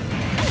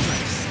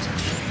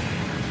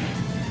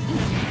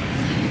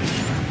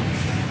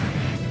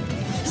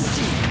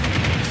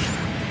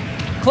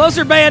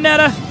 Closer,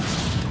 Bayonetta.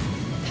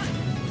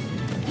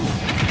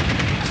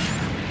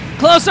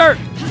 Closer.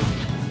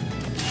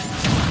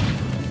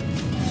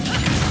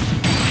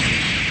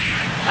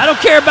 I don't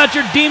care about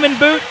your demon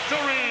boot.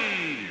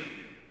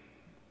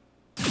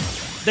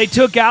 They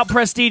took out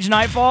Prestige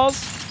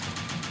Nightfalls.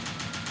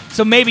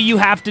 So maybe you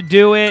have to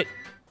do it,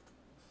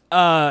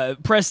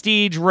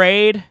 Prestige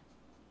Raid.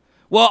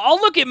 Well,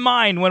 I'll look at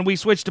mine when we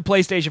switch to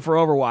PlayStation for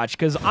Overwatch,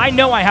 because I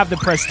know I have the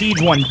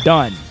Prestige one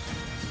done.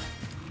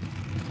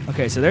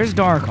 Okay, so there's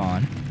Dark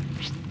on.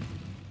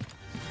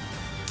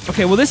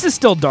 Okay, well, this is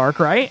still Dark,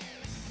 right?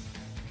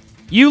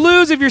 You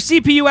lose if your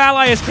CPU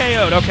ally is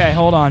KO'd. Okay,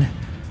 hold on.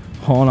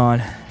 Hold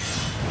on.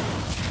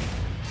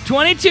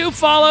 22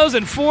 follows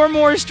and 4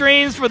 more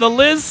streams for the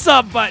Liz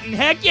sub button.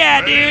 Heck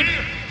yeah, dude.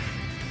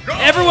 Go!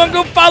 Everyone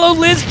go follow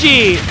Liz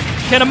G.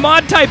 Can a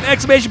mod type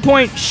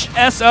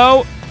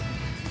 !SO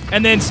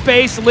and then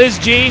space Liz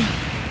G?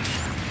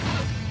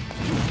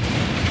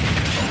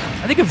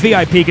 I think a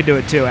VIP could do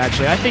it too,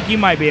 actually. I think you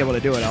might be able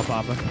to do it, El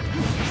Papa.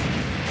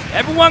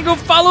 Everyone go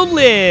follow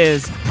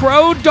Liz,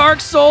 pro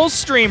Dark Souls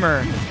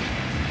streamer.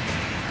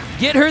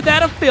 Get her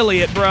that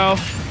affiliate, bro.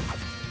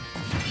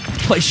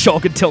 Play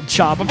Shulk until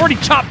chop. I've already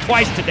chopped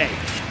twice today.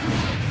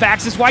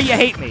 Faxes, why you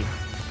hate me?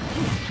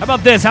 How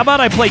about this? How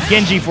about I play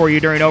Genji for you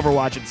during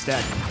Overwatch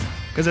instead?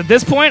 Because at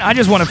this point, I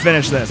just want to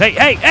finish this. Hey,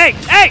 hey, hey,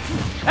 hey,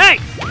 hey!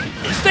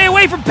 Stay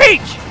away from Peach!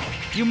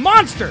 You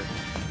monster!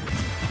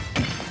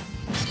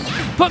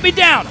 Put me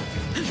down!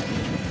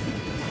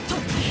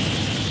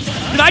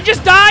 Did I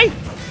just die?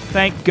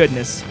 Thank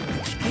goodness.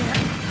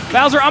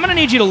 Bowser, I'm gonna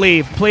need you to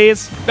leave,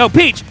 please. No,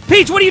 Peach!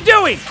 Peach, what are you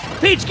doing?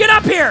 Peach, get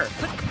up here!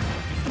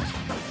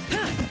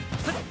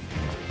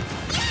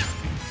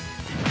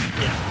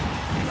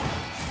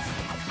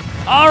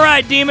 All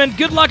right, Demon.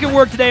 Good luck at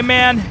work today,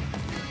 man.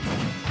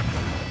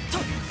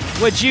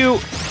 Would you...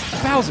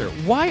 Bowser,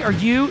 why are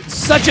you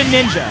such a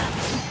ninja?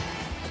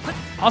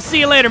 I'll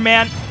see you later,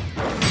 man.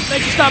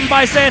 Thanks for stopping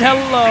by saying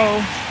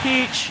hello,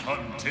 Peach.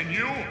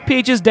 Continue.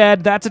 Peach is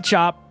dead. That's a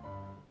chop.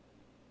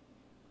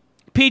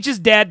 Peach is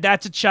dead.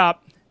 That's a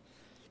chop.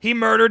 He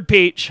murdered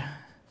Peach.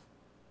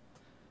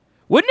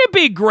 Wouldn't it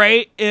be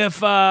great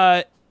if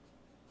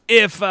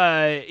if,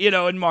 you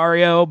know, in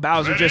Mario,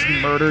 Bowser just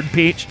murdered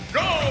Peach.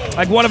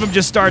 Like, one of them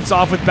just starts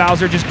off with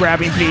Bowser just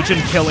grabbing Peach and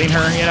killing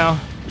her, you know?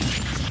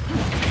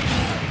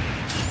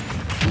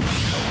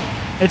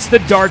 It's the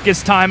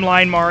darkest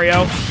timeline,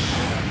 Mario.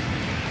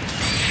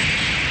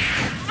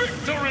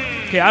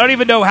 Okay, I don't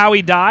even know how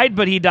he died,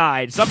 but he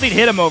died. Something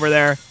hit him over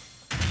there.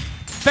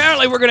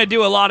 Apparently, we're going to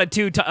do a lot of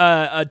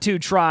two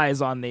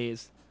tries on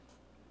these.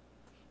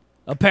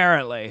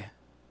 Apparently.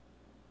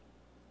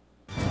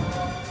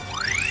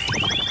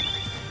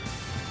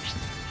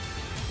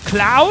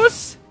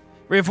 Klaus?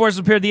 Reinforcements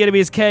appear the enemy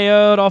is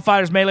KO'd. All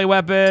fighters' melee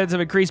weapons have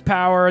increased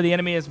power. The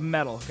enemy is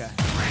metal. Okay.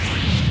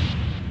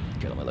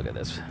 Okay, let me look at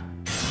this.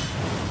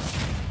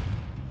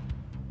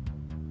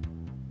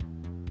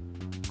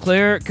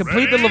 Clear.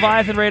 Complete the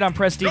Leviathan raid on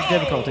prestige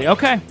difficulty.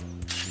 Okay.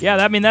 Yeah,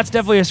 I mean, that's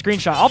definitely a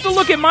screenshot. I'll have to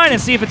look at mine and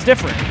see if it's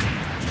different.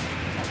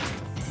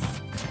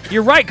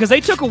 You're right, because they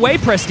took away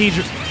prestige.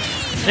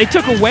 They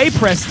took away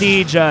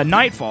prestige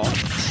Nightfall.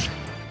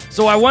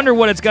 So I wonder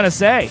what it's going to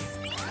say.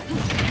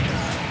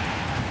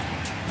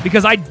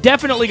 Because I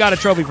definitely got a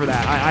trophy for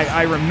that.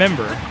 I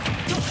remember.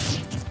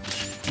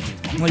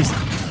 At least,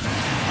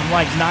 I'm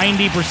like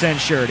 90%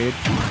 sure, dude.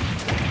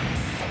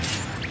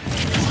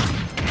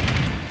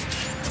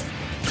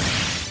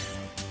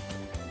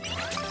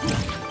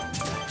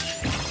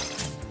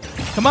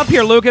 Come up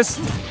here, Lucas.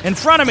 In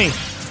front of me.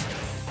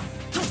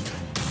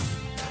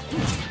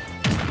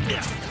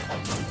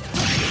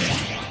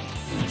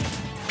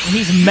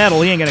 He's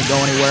metal. He ain't gonna go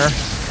anywhere.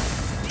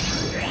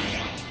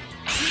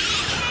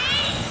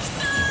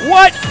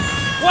 What?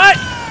 What?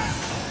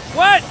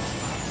 What?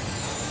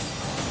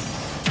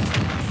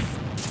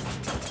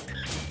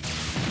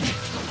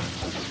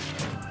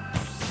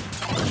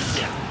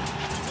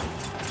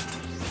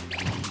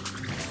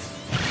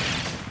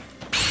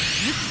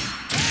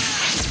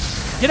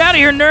 Get out of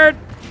here, nerd!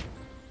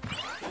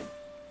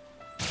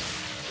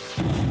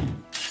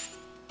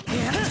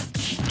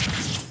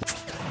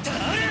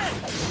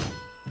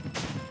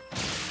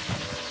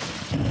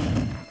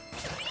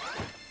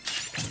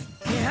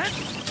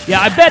 Yeah,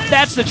 I bet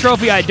that's the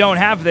trophy I don't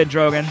have then,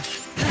 Drogon.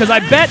 Because I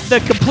bet the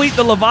complete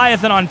the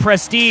Leviathan on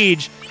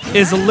Prestige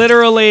is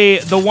literally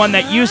the one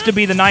that used to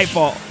be the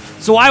Nightfall.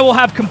 So I will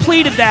have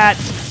completed that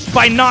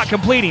by not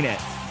completing it.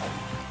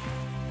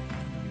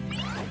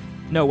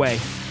 No way.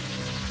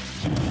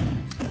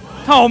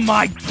 Oh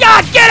my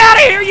god, get out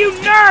of here, you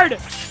nerd!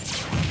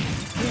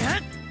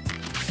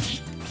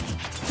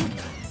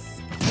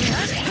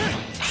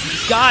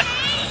 God.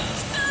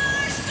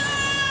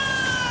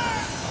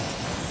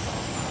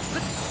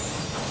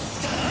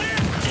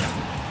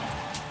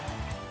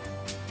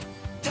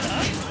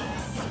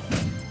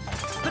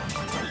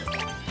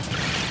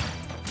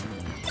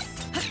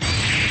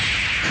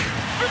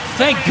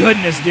 Thank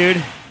goodness,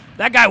 dude.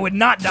 That guy would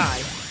not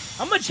die.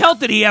 How much health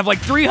did he have? Like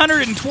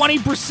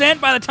 320%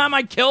 by the time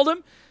I killed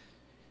him?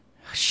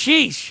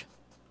 Sheesh.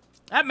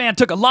 That man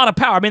took a lot of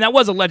power. I mean, that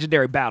was a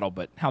legendary battle,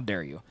 but how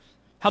dare you?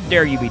 How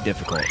dare you be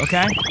difficult,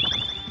 okay?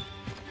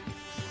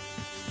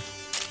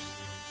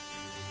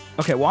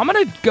 Okay, well, I'm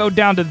going to go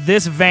down to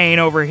this vein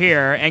over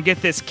here and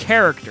get this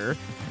character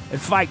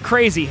and fight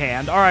Crazy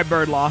Hand. All right,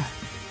 Birdlaw.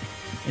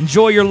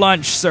 Enjoy your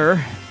lunch,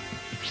 sir.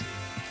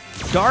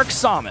 Dark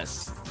Samus.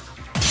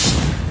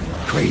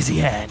 Crazy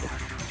Hand.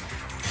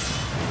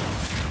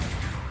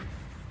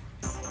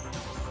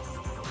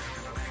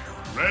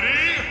 Ready?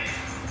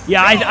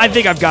 Yeah, I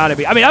think I've got to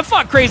be. I mean, I've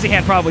fought Crazy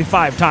Hand probably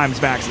 5 times,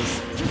 Maxis.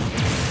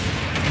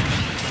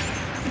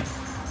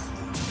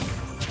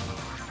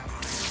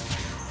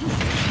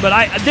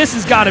 But this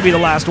has got to be the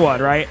last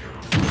one, right?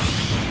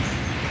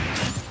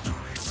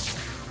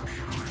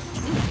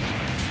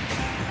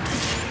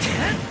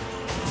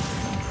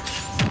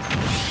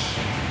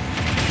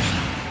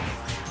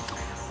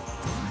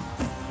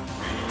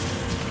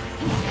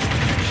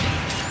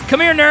 Come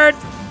here, nerd.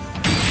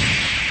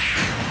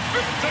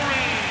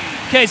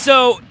 Okay,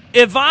 so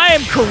if I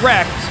am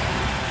correct,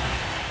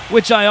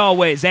 which I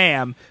always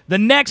am, the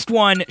next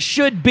one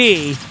should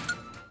be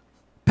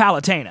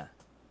Palutena.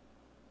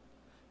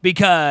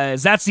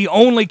 Because that's the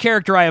only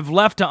character I have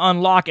left to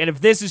unlock, and if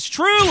this is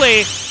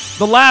truly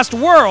the last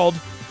world...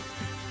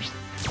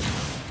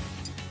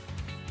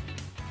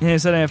 Yeah,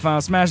 said I have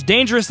Final Smash.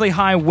 Dangerously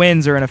high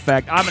winds are in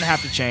effect. I'm gonna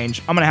have to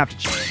change. I'm gonna have to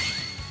change.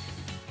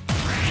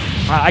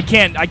 I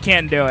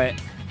can't do it.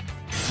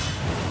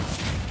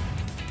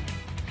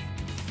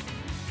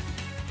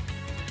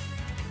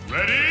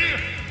 Ready?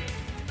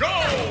 Go!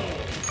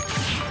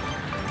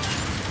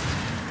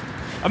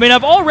 I mean,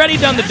 I've already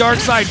done the dark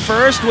side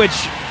first, which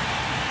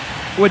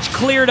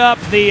cleared up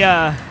the,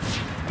 I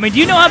mean, do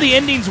you know how the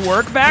endings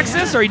work,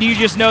 Baxis, or do you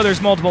just know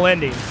there's multiple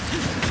endings?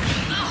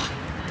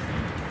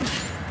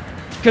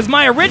 Because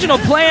my original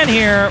plan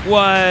here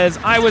was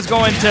I was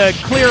going to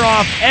clear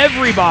off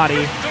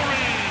everybody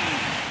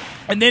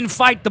and then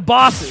fight the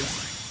bosses,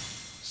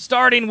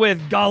 starting with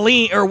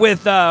Galeen, or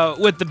with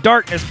the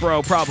Darkness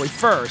Bro probably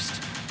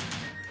first.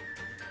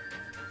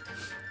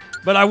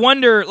 But I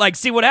wonder, like,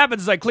 see what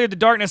happens is I cleared the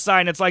darkness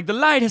side and it's like the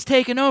light has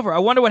taken over. I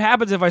wonder what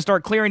happens if I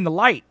start clearing the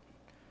light.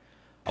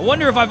 I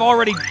wonder if I've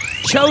already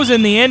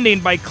chosen the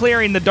ending by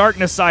clearing the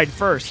darkness side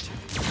first.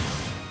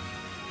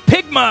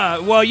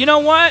 Pigma! Well, you know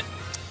what?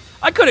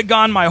 I could have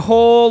gone my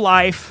whole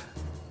life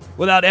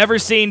without ever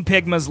seeing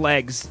Pigma's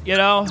legs, you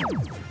know?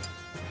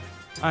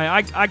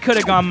 I could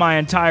have gone my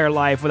entire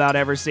life without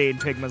ever seeing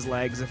Pigma's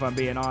legs, if I'm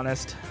being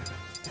honest.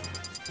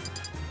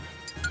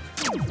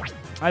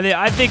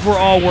 I think we're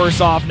all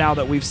worse off now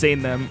that we've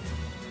seen them.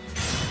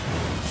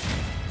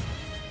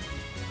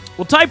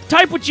 Well,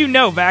 type what you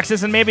know,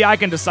 Vaxis, and maybe I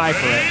can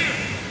decipher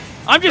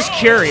it. I'm just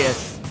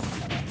curious.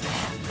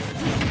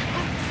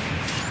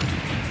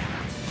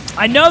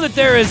 I know that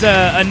there is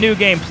a New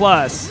Game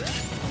Plus.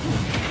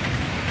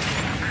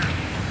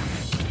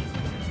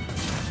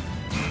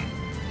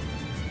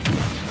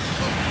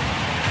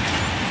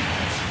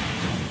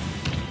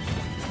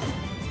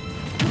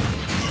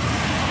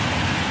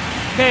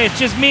 Okay, it's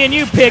just me and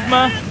you,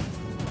 Pigma.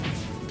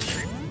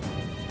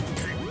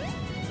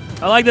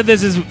 I like that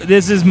this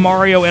is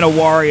Mario in a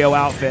Wario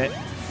outfit.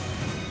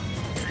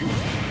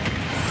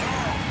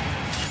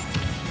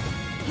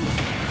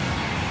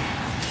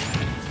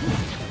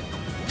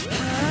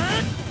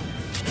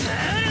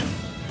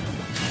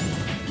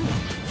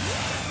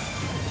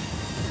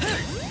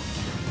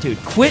 Dude,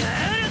 quit.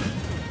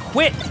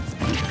 Quit.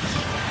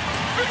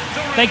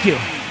 Thank you.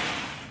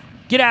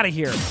 Get out of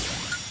here.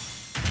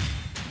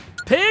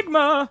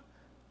 Pigma!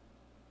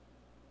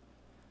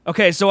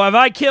 Okay, so have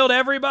I killed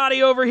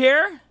everybody over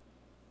here?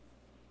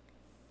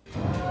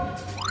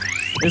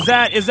 Is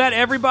that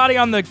everybody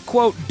on the,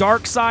 quote,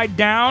 dark side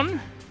down?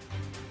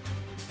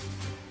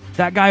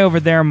 That guy over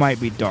there might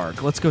be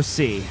dark. Let's go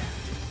see.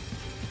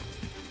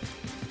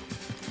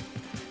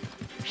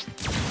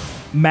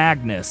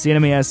 Magnus. The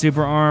enemy has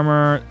super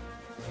armor.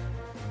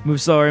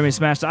 Moves slower, enemy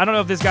smash. I don't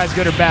know if this guy's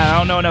good or bad. I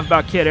don't know enough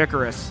about Kid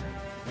Icarus.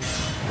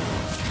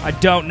 I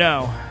don't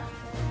know.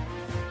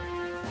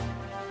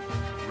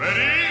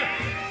 Ready?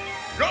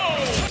 Go!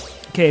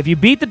 Okay, if you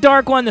beat the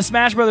dark one, the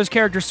Smash Brothers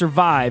characters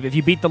survive. If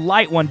you beat the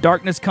light one,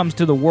 darkness comes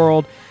to the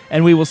world,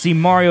 and we will see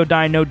Mario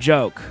die, no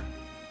joke.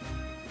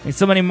 I mean,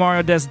 so many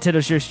Mario deaths and Tito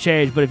shares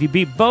change, but if you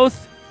beat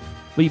both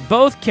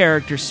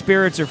characters,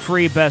 spirits are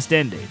free, best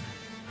ending.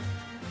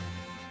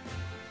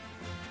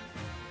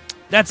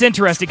 That's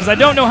interesting, because I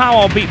don't know how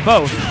I'll beat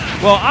both.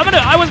 Well,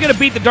 I was gonna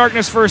beat the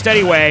darkness first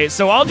anyway,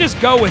 so I'll just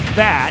go with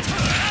that.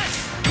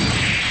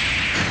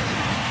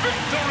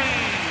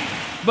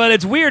 But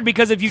it's weird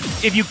because if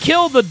you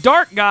kill the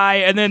dark guy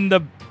and then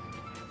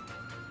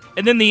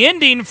the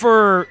ending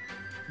for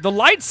the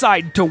light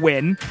side to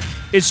win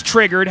is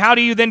triggered, how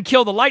do you then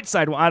kill the light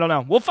side? Well, I don't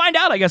know. We'll find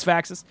out, I guess,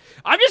 Vaxis.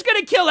 I'm just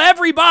gonna kill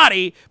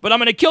everybody, but I'm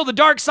gonna kill the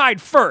dark side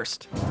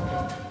first.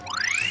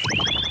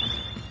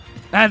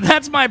 And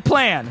that's my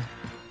plan.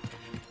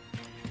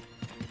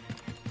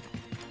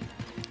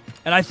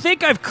 And I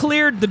think I've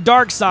cleared the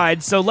dark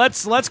side, so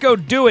let's go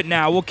do it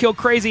now. We'll kill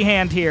Crazy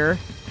Hand here.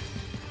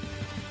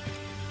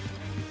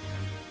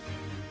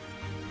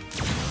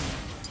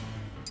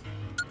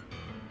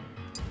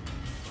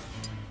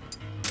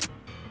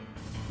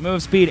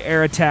 Move speed,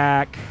 air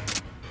attack.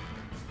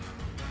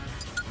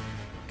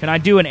 Can I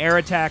do an air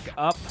attack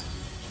up?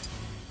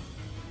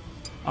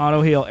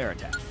 Auto heal, air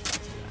attack.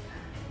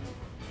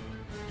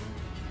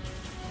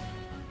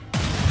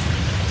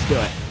 Let's do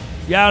it.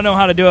 Yeah, I don't know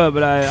how to do it,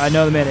 but I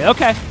know the minute.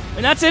 Okay,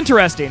 and that's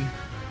interesting.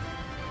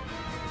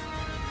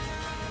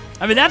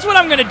 I mean, that's what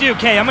I'm going to do,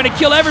 Kay. I'm going to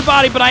kill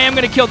everybody, but I am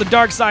going to kill the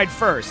dark side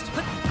first.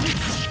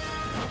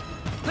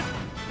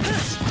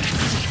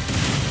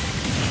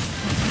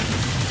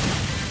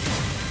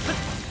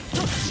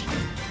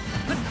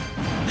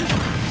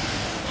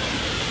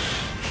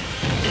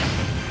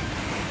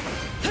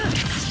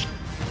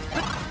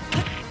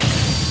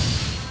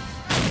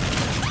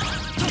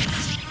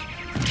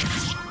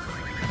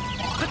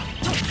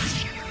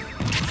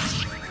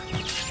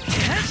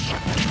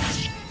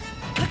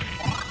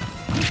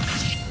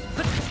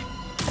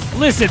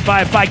 Listen,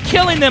 by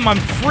killing them, I'm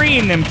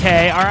freeing them,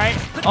 Kay, all right?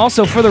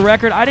 Also, for the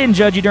record, I didn't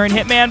judge you during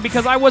Hitman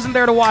because I wasn't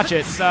there to watch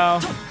it, so...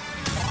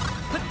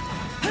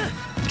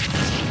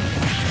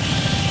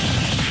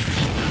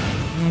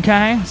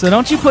 Okay, so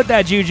don't you put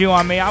that juju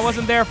on me. I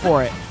wasn't there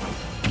for it.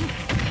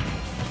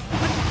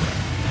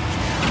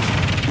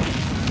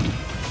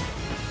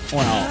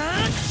 Well,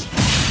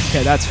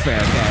 okay, that's fair,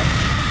 okay.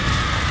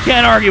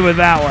 Can't argue with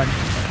that one.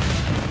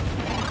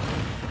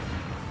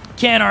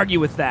 Can't argue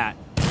with that.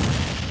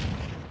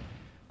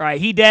 All right,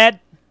 he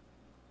dead.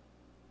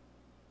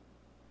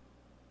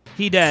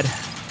 He dead.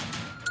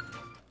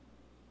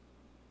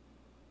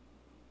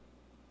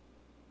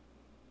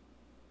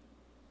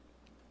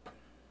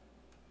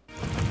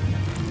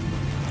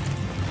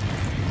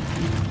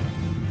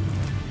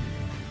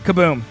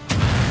 Kaboom.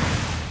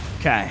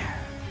 Okay.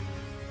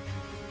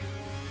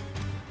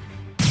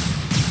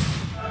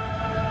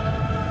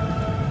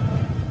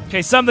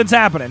 Okay, something's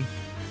happening.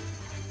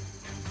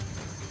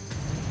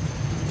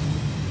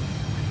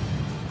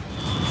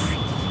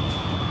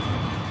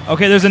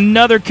 Okay, there's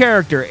another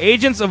character.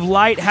 Agents of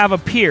Light have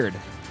appeared.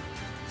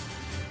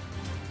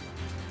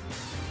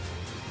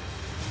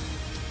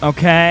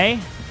 Okay.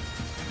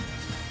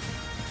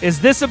 Is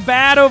this a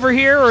bad over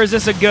here, or is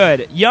this a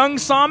good? Young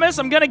Samus?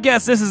 I'm gonna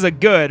guess this is a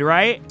good,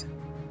 right?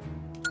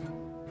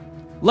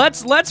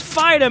 Let's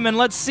fight him and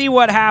let's see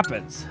what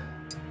happens.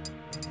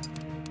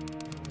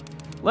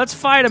 Let's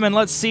fight him and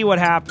let's see what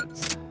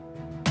happens.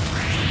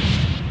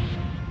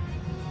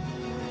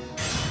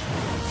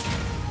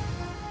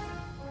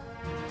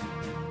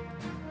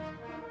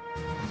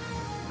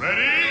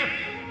 Ready?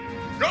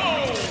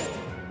 Go!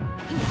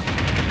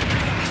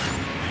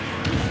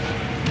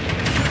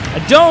 I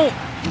don't,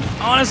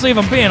 honestly, if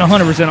I'm being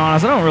 100%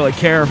 honest, I don't really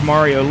care if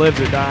Mario lives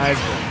or dies.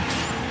 But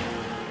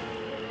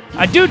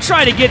I do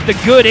try to get the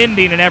good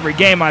ending in every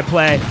game I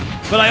play,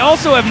 but I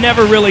also have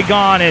never really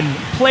gone and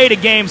played a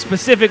game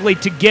specifically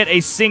to get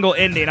a single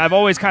ending. I've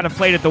always kind of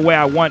played it the way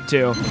I want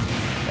to.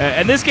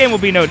 And this game will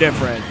be no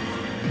different.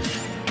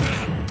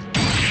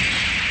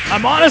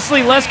 I'm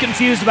honestly less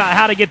confused about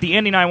how to get the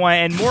ending I want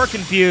and more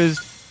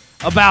confused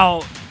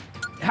about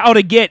how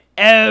to get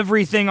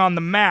everything on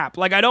the map.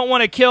 Like, I don't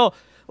want to kill...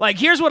 Like,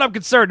 here's what I'm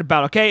concerned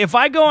about, okay? If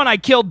I go and I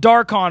kill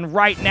Darkon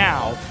right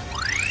now,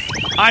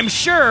 I'm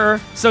sure...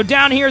 So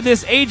down here,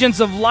 this Agents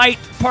of Light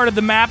part of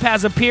the map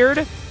has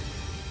appeared.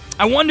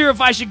 I wonder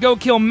if I should go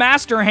kill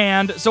Master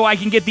Hand so I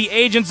can get the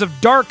Agents of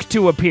Dark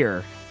to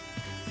appear.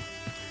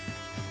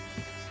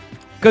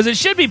 Because it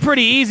should be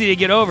pretty easy to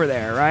get over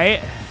there,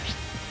 right?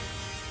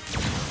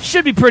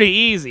 Should be pretty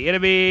easy.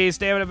 It'll be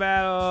stamina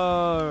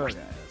battle... Okay.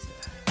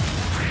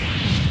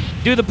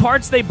 Do the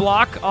parts they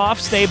block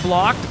off stay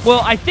blocked? Well,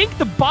 I think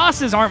the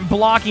bosses aren't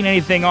blocking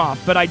anything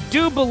off, but I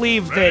do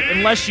believe that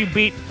unless you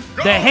beat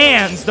the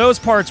hands, those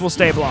parts will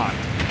stay blocked.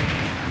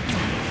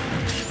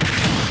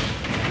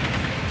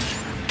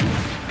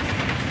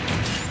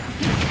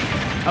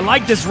 I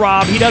like this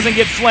Rob. He doesn't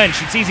get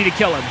flinched. It's easy to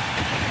kill him.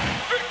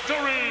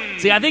 Victory!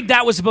 See, I think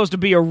that was supposed to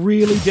be a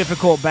really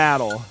difficult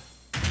battle.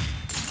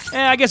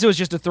 I guess it was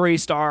just a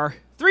 3-star.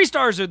 3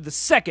 stars are the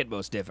second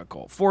most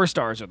difficult. 4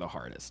 stars are the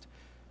hardest.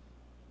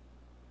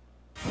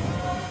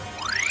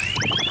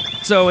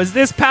 So, is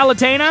this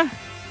Palutena?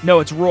 No,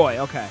 it's Roy.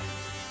 Okay.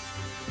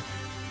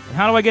 And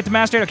how do I get to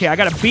Master? Okay, I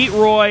gotta beat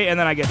Roy, and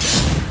then I get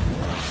there.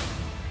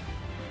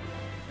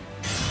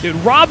 Dude,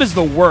 Rob is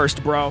the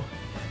worst, bro.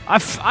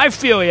 I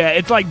feel ya.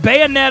 It's like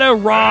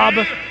Bayonetta, Rob,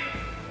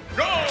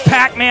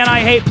 Pac-Man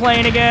I hate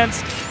playing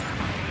against.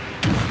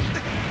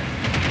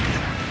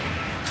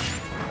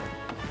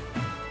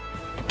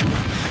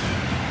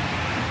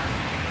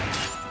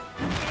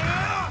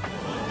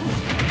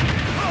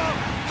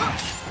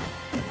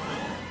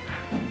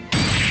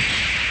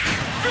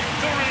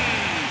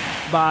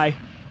 Bye.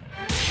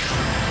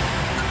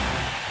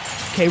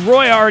 Okay,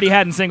 Roy already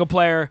had in single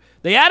player.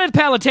 They added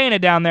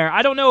Palutena down there.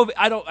 I don't know if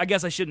I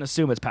guess I shouldn't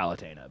assume it's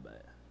Palutena,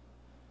 but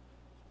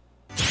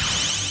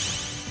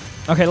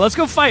okay, let's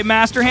go fight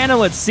Master Hand and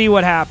let's see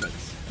what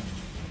happens.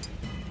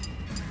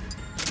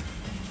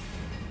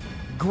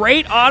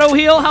 Great auto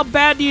heal? How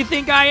bad do you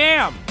think I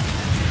am?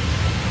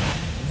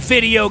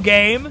 Video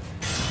game.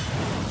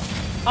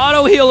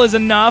 Auto heal is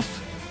enough.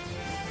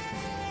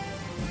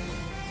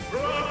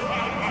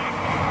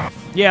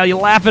 Yeah, you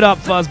laugh it up,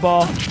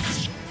 fuzzball.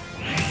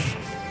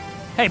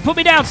 Hey, put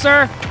me down,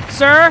 sir.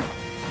 Sir?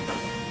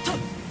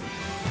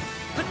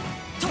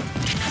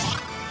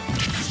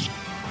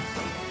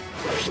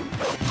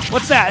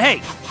 What's that?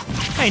 Hey.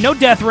 Hey, no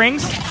death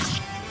rings.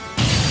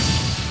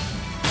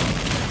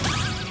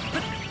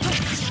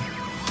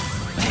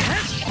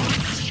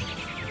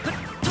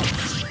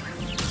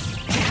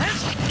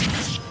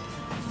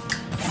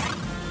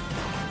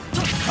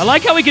 I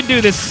like how we can do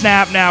this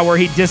snap now where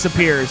he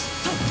disappears.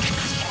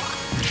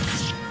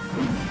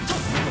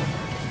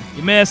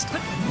 You missed.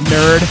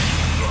 Nerd.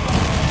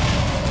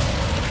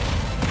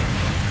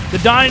 The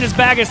Donning is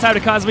back. It's time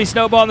to cause me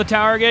snowball in the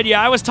tower again.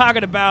 Yeah, I was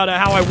talking about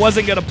how I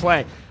wasn't going to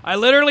play. I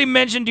literally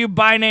mentioned you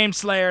by name,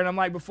 Slayer, and I'm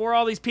like, before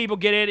all these people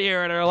get in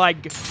here and are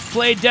like,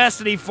 play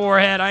Destiny,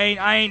 forehead,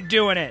 I ain't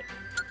doing it.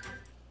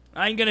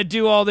 I ain't going to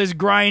do all this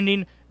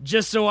grinding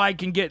just so I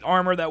can get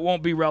armor that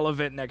won't be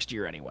relevant next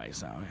year anyway,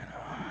 so, you know.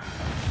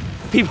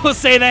 People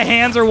say the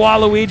hands are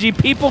Waluigi.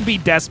 People be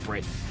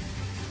desperate.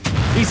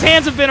 These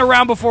hands have been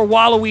around before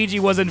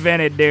Waluigi was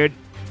invented, dude.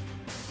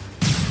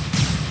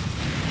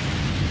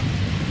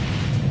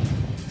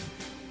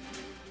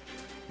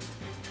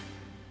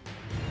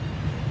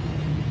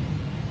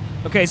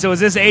 Okay, so is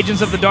this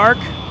Agents of the Dark?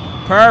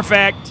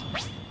 Perfect.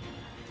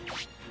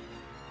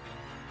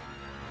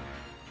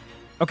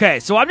 Okay,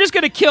 so I'm just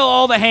going to kill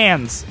all the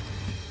hands.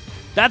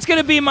 That's going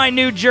to be my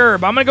new gerb.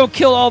 I'm going to go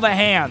kill all the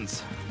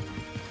hands.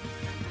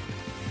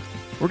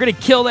 We're going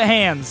to kill the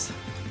hands.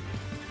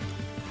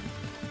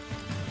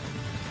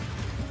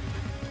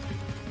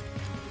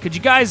 Could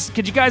you guys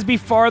be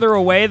farther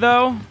away,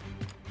 though?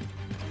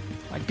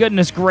 My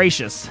goodness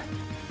gracious.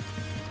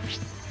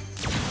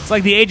 It's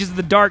like the Agents of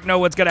the Dark know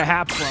what's going to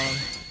happen from them.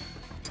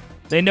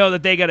 They know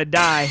that they got to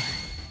die.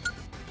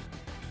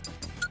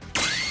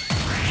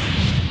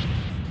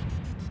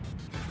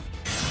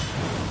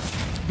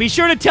 Be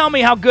sure to tell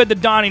me how good the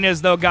Donning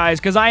is, though, guys,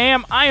 because I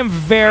am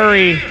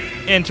very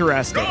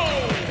interested.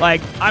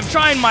 Like, I'm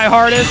trying my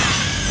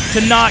hardest.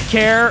 to not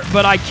care,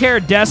 but I care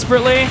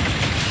desperately.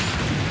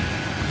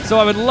 So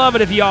I would love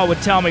it if y'all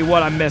would tell me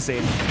what I'm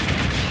missing.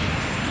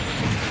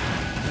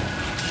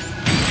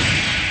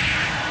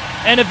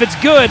 And if it's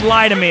good,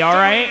 lie to me, all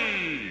right?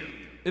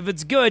 If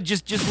it's good,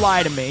 just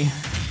lie to me.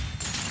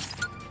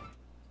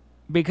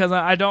 Because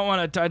I don't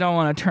want to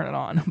turn it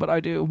on, but I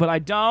do. But I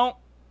don't.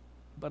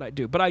 But I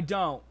do. But I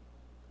don't.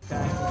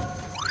 Okay.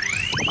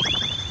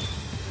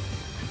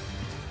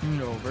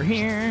 And over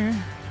here.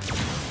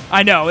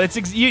 I know,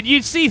 it's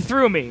you see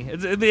through me.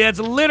 It's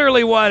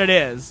literally what it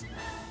is.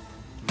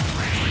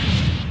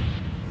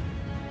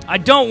 I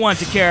don't want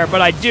to care,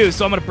 but I do,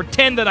 so I'm gonna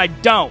pretend that I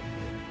don't.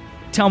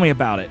 Tell me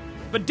about it.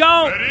 But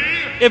don't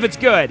if it's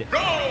good.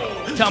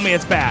 Go! Tell me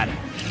it's bad.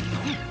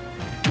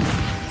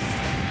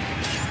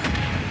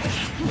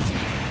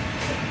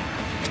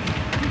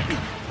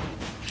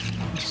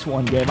 Just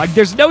one game. Like,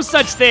 there's no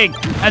such thing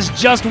as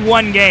just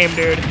one game,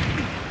 dude.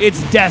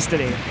 It's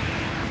Destiny.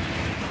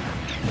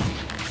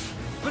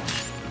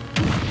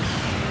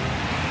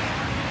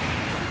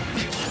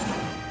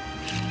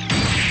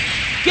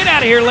 Get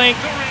out of here, Link.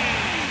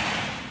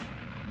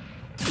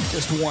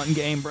 Just one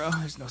game, bro.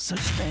 There's no such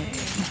thing.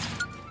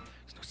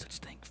 There's no such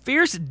thing.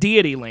 Fierce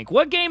Deity Link.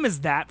 What game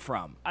is that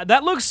from?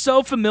 That looks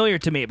so familiar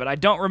to me, but I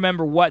don't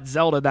remember what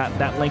Zelda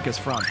that Link is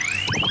from.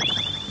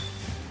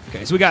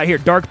 Okay, so we got here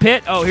Dark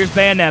Pit. Oh, here's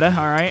Bayonetta.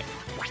 All right.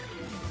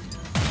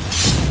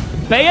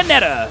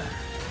 Bayonetta.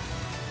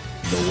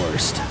 The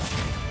worst.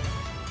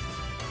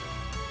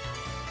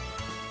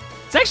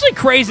 It's actually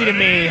crazy to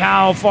me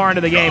how far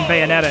into the game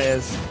Bayonetta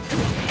is.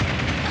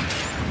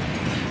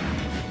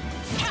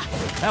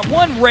 That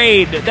one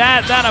raid,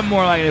 that I'm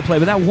more likely to play,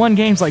 but that one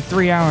game's like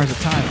 3 hours of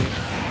time.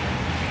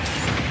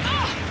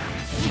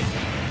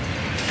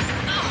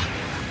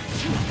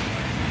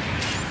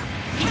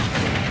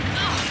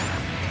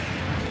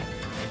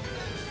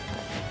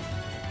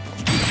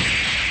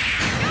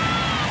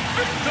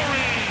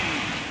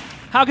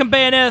 How can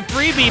Bayonetta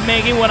 3 be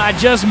making when I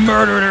just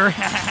murdered her?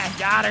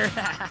 Got her.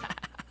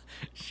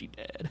 She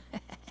dead.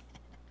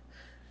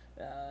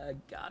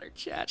 Got her,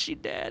 chat. She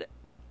dead.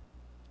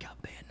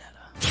 Got Bayonetta.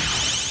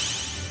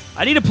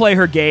 I need to play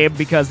her game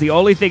because the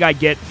only thing I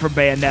get from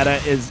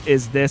Bayonetta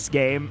is this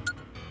game,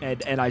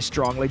 and I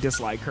strongly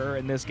dislike her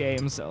in this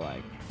game, so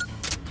like.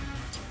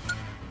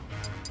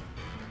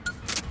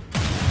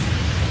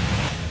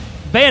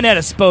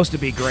 Bayonetta's supposed to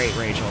be great,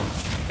 Rachel.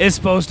 It's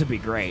supposed to be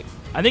great.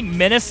 I think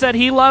Menace said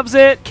he loves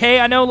it. Kay,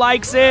 I know,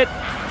 likes it.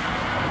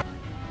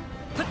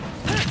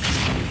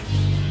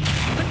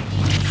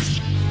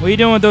 What are you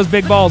doing with those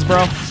big balls,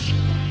 bro?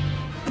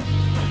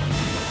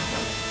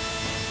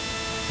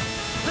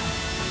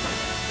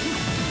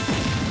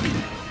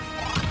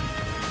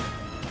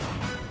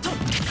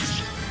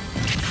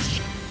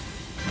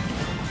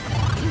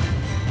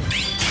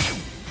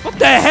 What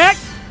the heck?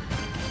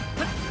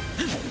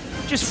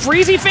 Just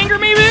freezy finger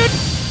me, dude?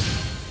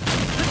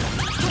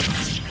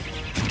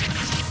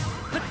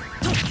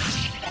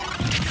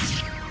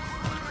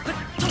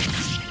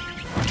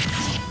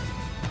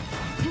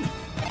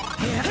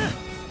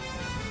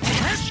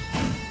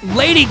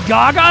 Lady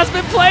Gaga's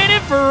been playing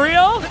it for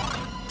real?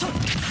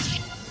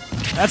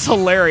 That's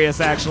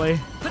hilarious, actually.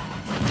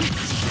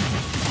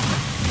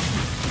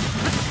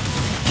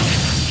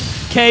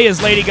 K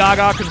is Lady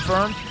Gaga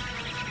confirmed.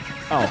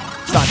 Oh,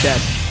 it's not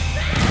dead.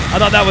 I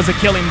thought that was a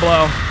killing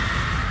blow.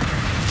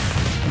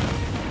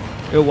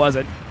 It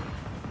wasn't.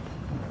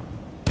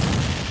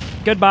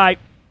 Goodbye.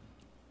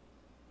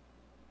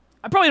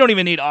 I probably don't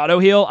even need auto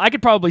heal. I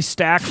could probably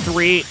stack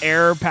 3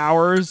 air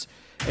powers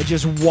and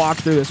just walk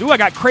through this. Ooh, I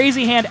got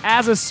Crazy Hand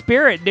as a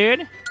spirit,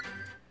 dude.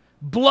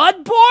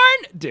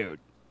 Bloodborne? Dude.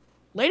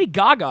 Lady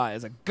Gaga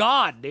is a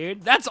god,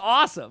 dude. That's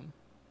awesome.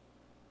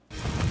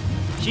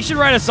 She should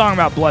write a song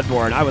about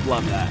Bloodborne. I would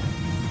love that.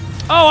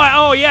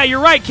 Oh, yeah, you're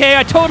right, Kay.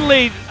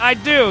 I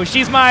do.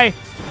 She's my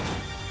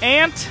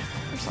aunt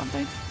or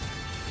something.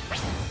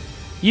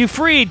 You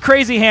freed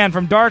Crazy Hand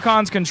from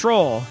Darkon's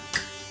control.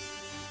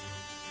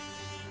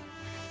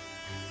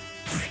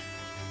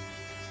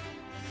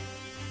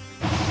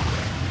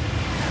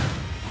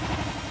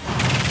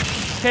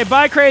 Okay,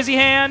 bye, Crazy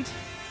Hand.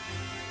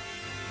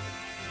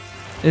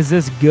 Is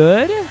this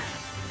good?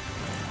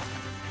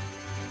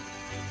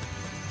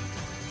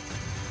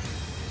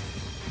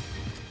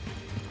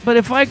 But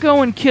if I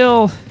go and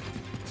kill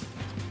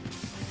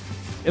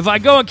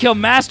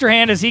Master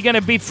Hand, is he going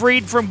to be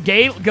freed from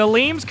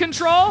Galeem's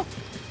control?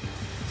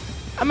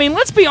 I mean,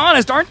 let's be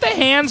honest. Aren't the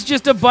hands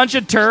just a bunch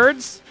of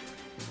turds?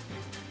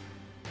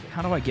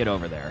 How do I get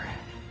over there?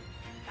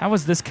 How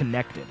is this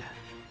connected?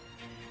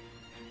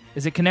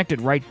 Is it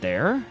connected right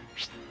there?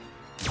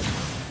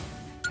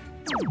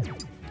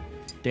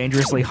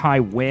 Dangerously high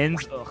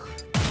winds. Ugh.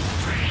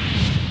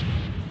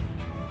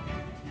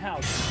 How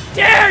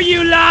dare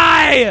you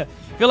lie!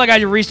 I feel like I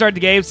should restart the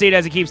game, see it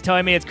as it keeps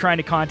telling me it's trying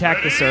to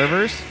contact the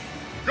servers.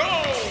 Go!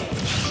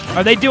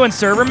 Are they doing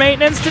server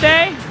maintenance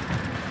today?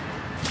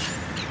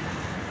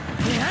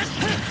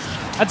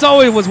 That's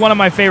always was one of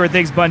my favorite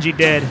things Bungie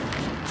did.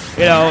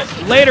 You know,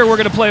 later we're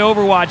going to play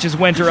Overwatch's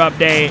winter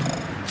update.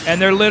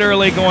 and they're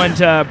literally going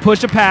to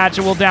push a patch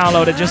and we'll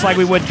download it just like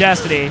we would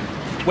Destiny.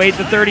 Wait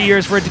the 30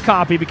 years for it to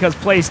copy because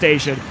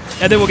PlayStation,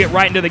 and then we'll get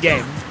right into the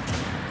game.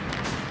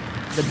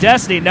 The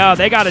Destiny, no,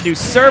 they got to do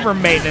server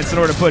maintenance in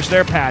order to push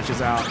their patches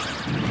out.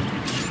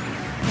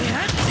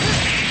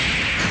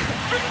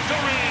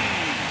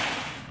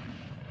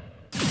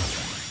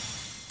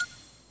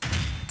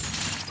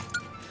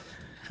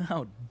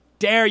 How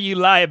dare you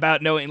lie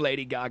about knowing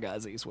Lady Gaga,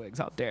 zswiggs?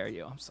 How dare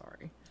you? I'm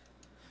sorry.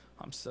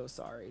 I'm so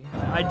sorry.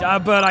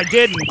 But I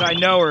didn't. I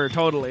know her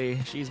totally.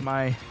 She's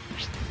my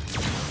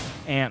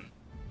aunt,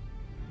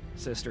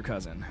 sister,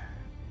 cousin.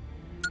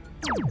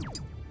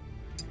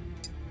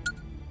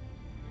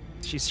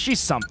 She's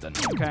something,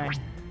 okay?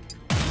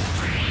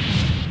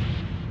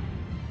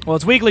 Well,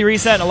 it's weekly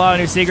reset and a lot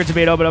of new secrets are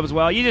being opened up as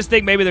well. You just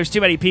think maybe there's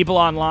too many people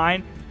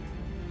online?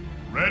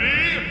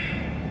 Ready?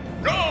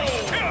 Go!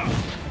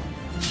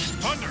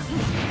 Thunder!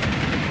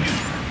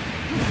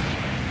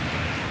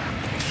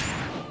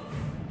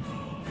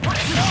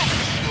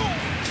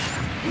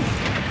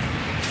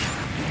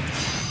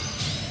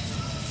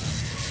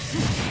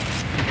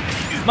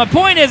 My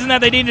point isn't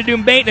that they need to do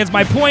maintenance.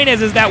 My point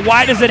is that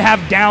why does it have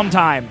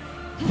downtime?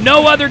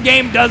 No other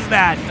game does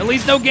that. At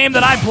least no game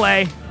that I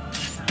play.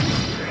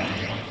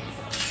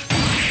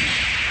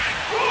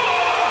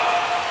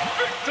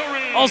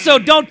 Victory! Also,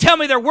 don't tell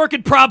me they're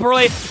working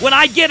properly when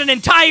I get an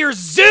entire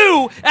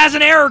zoo as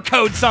an error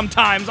code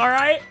sometimes, all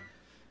right?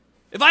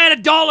 If I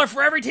had $1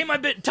 for every time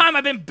I've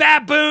been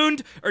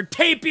babooned or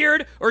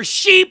tapiered or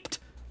sheeped,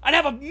 I'd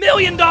have $1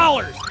 million.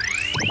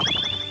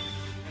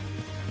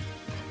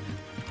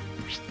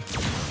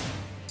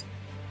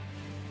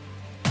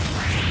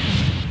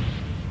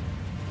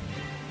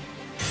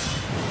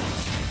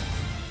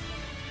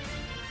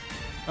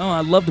 Oh,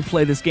 I'd love to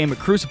play this game at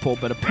Crucible,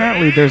 but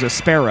apparently there's a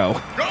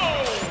sparrow. Go!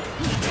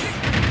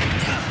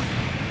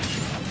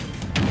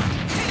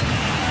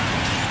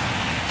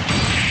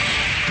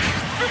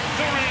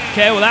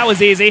 Okay, well that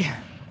was easy.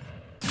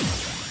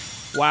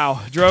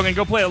 Wow, Drogon,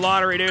 go play the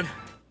lottery, dude.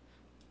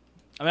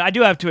 I mean, I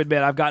do have to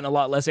admit, I've gotten a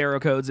lot less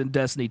arrow codes in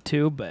Destiny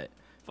 2, but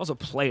I've also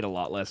played a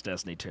lot less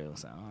Destiny 2,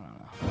 so I don't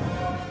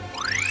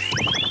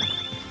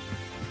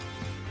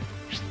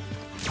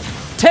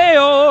know.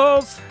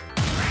 Tails!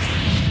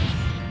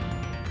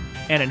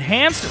 An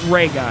enhanced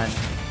ray gun.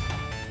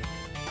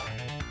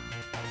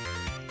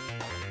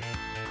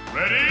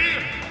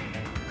 Ready?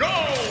 Go!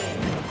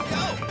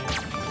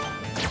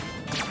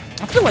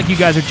 I feel like you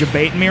guys are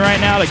debating me right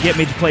now to get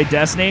me to play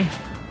Destiny.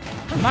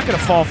 I'm not gonna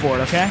fall for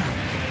it, okay?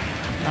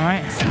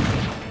 Alright.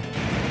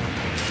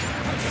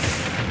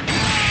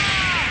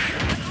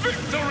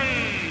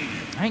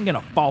 Victory! I ain't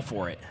gonna fall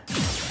for it.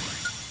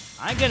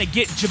 I ain't gonna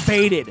get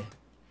debated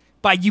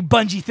by you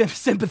Bungie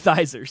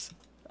sympathizers.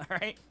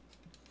 Alright?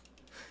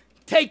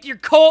 Take your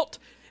cult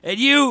and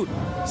you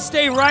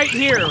stay right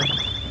here,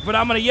 but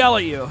I'm gonna yell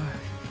at you.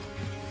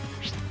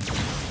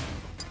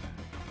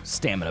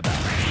 Stamina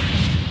battle.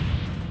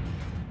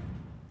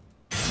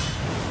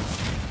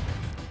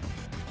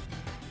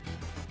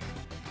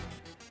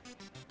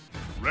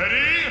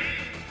 Ready?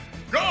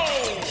 Go!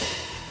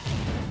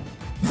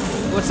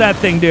 What's that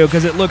thing do?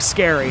 Because it looks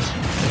scary.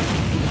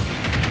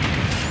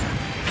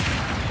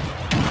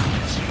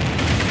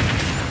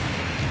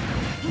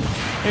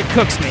 It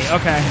cooks me.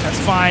 Okay, that's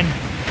fine.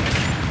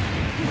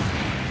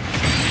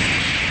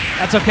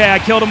 That's okay. I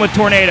killed him with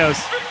tornadoes.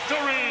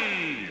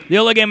 Victory! The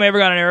only game I ever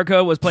got an error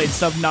code was playing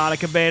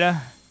Subnautica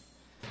beta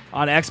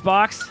on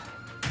Xbox.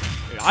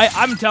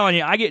 I'm telling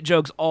you, I get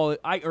jokes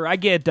I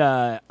get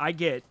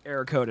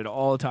error coded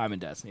all the time in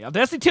Destiny.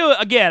 Destiny 2,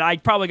 again, I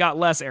probably got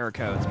less error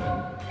codes, but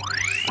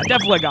I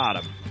definitely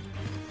got them.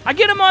 I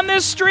get them on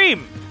this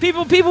stream.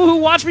 People who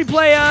watch me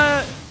play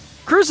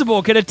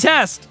Crucible can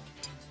attest.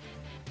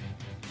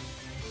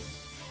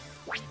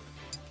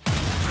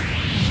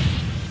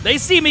 They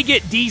see me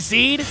get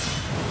DC'd,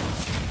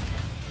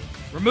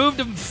 removed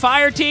from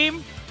fire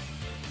team,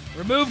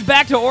 removed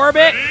back to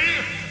orbit. Ready?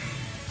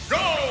 Go!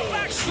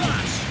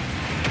 Backslash!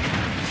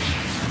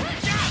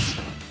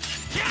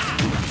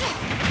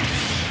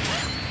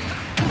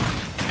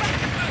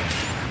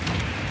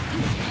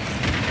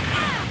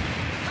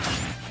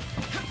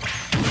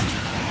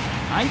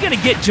 I'm gonna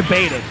get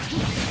debated.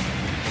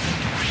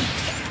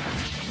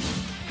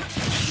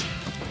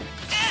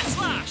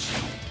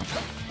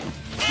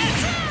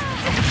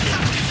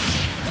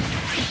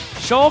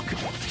 Shulk.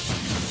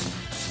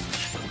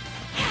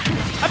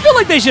 I feel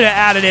like they should have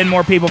added in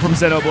more people from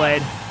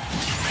Xenoblade.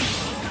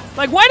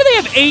 Like, why do they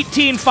have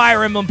 18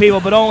 Fire Emblem people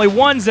but only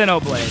one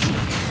Xenoblade?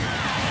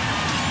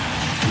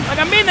 Like,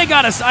 I mean,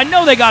 I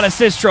know they got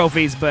assist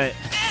trophies, but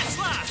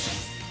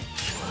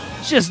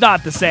it's just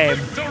not the same.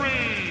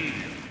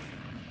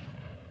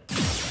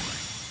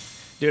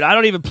 Dude, I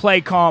don't even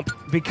play comp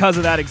because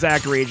of that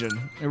exact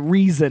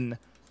reason.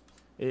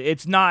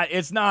 It's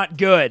not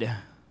good.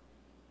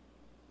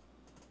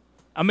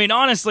 I mean,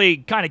 honestly,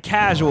 kind of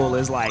casual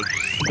is like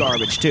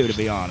garbage too, to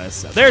be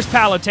honest. So there's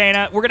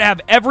Palutena. We're gonna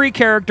have every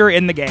character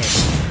in the game.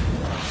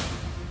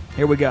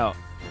 Here we go.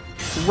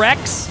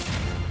 Rex,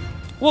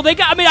 Well, they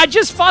got. I mean, I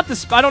just fought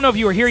the. I don't know if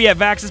you were here yet,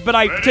 Vaxis,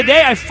 but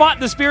today I fought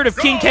the spirit of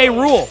King K.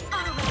 Rool.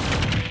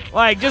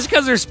 Like, just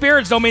because they're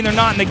spirits don't mean they're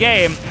not in the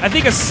game. I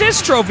think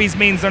assist trophies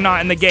means they're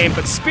not in the game,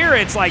 but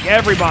spirits, like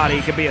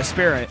everybody, could be a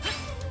spirit.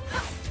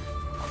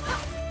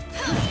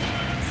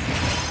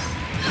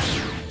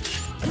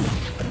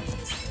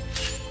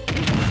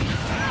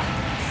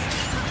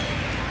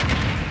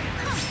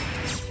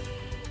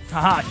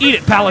 Haha, eat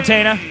it,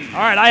 Palutena. All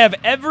right, I have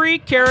every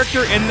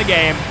character in the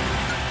game.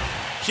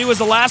 She was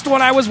the last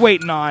one I was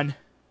waiting on.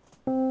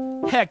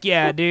 Heck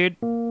yeah, dude.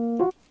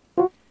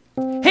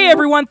 Hey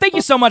everyone, thank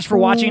you so much for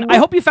watching. I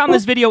hope you found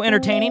this video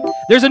entertaining.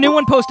 There's a new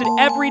one posted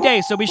every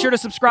day, so be sure to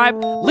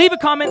subscribe, leave a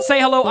comment,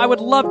 say hello. I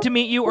would love to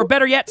meet you, or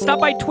better yet,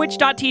 stop by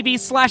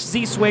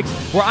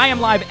twitch.tv/zswiggs, where I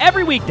am live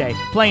every weekday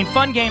playing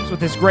fun games with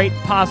this great,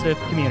 positive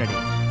community.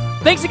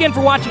 Thanks again for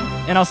watching,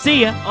 and I'll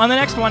see you on the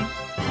next one.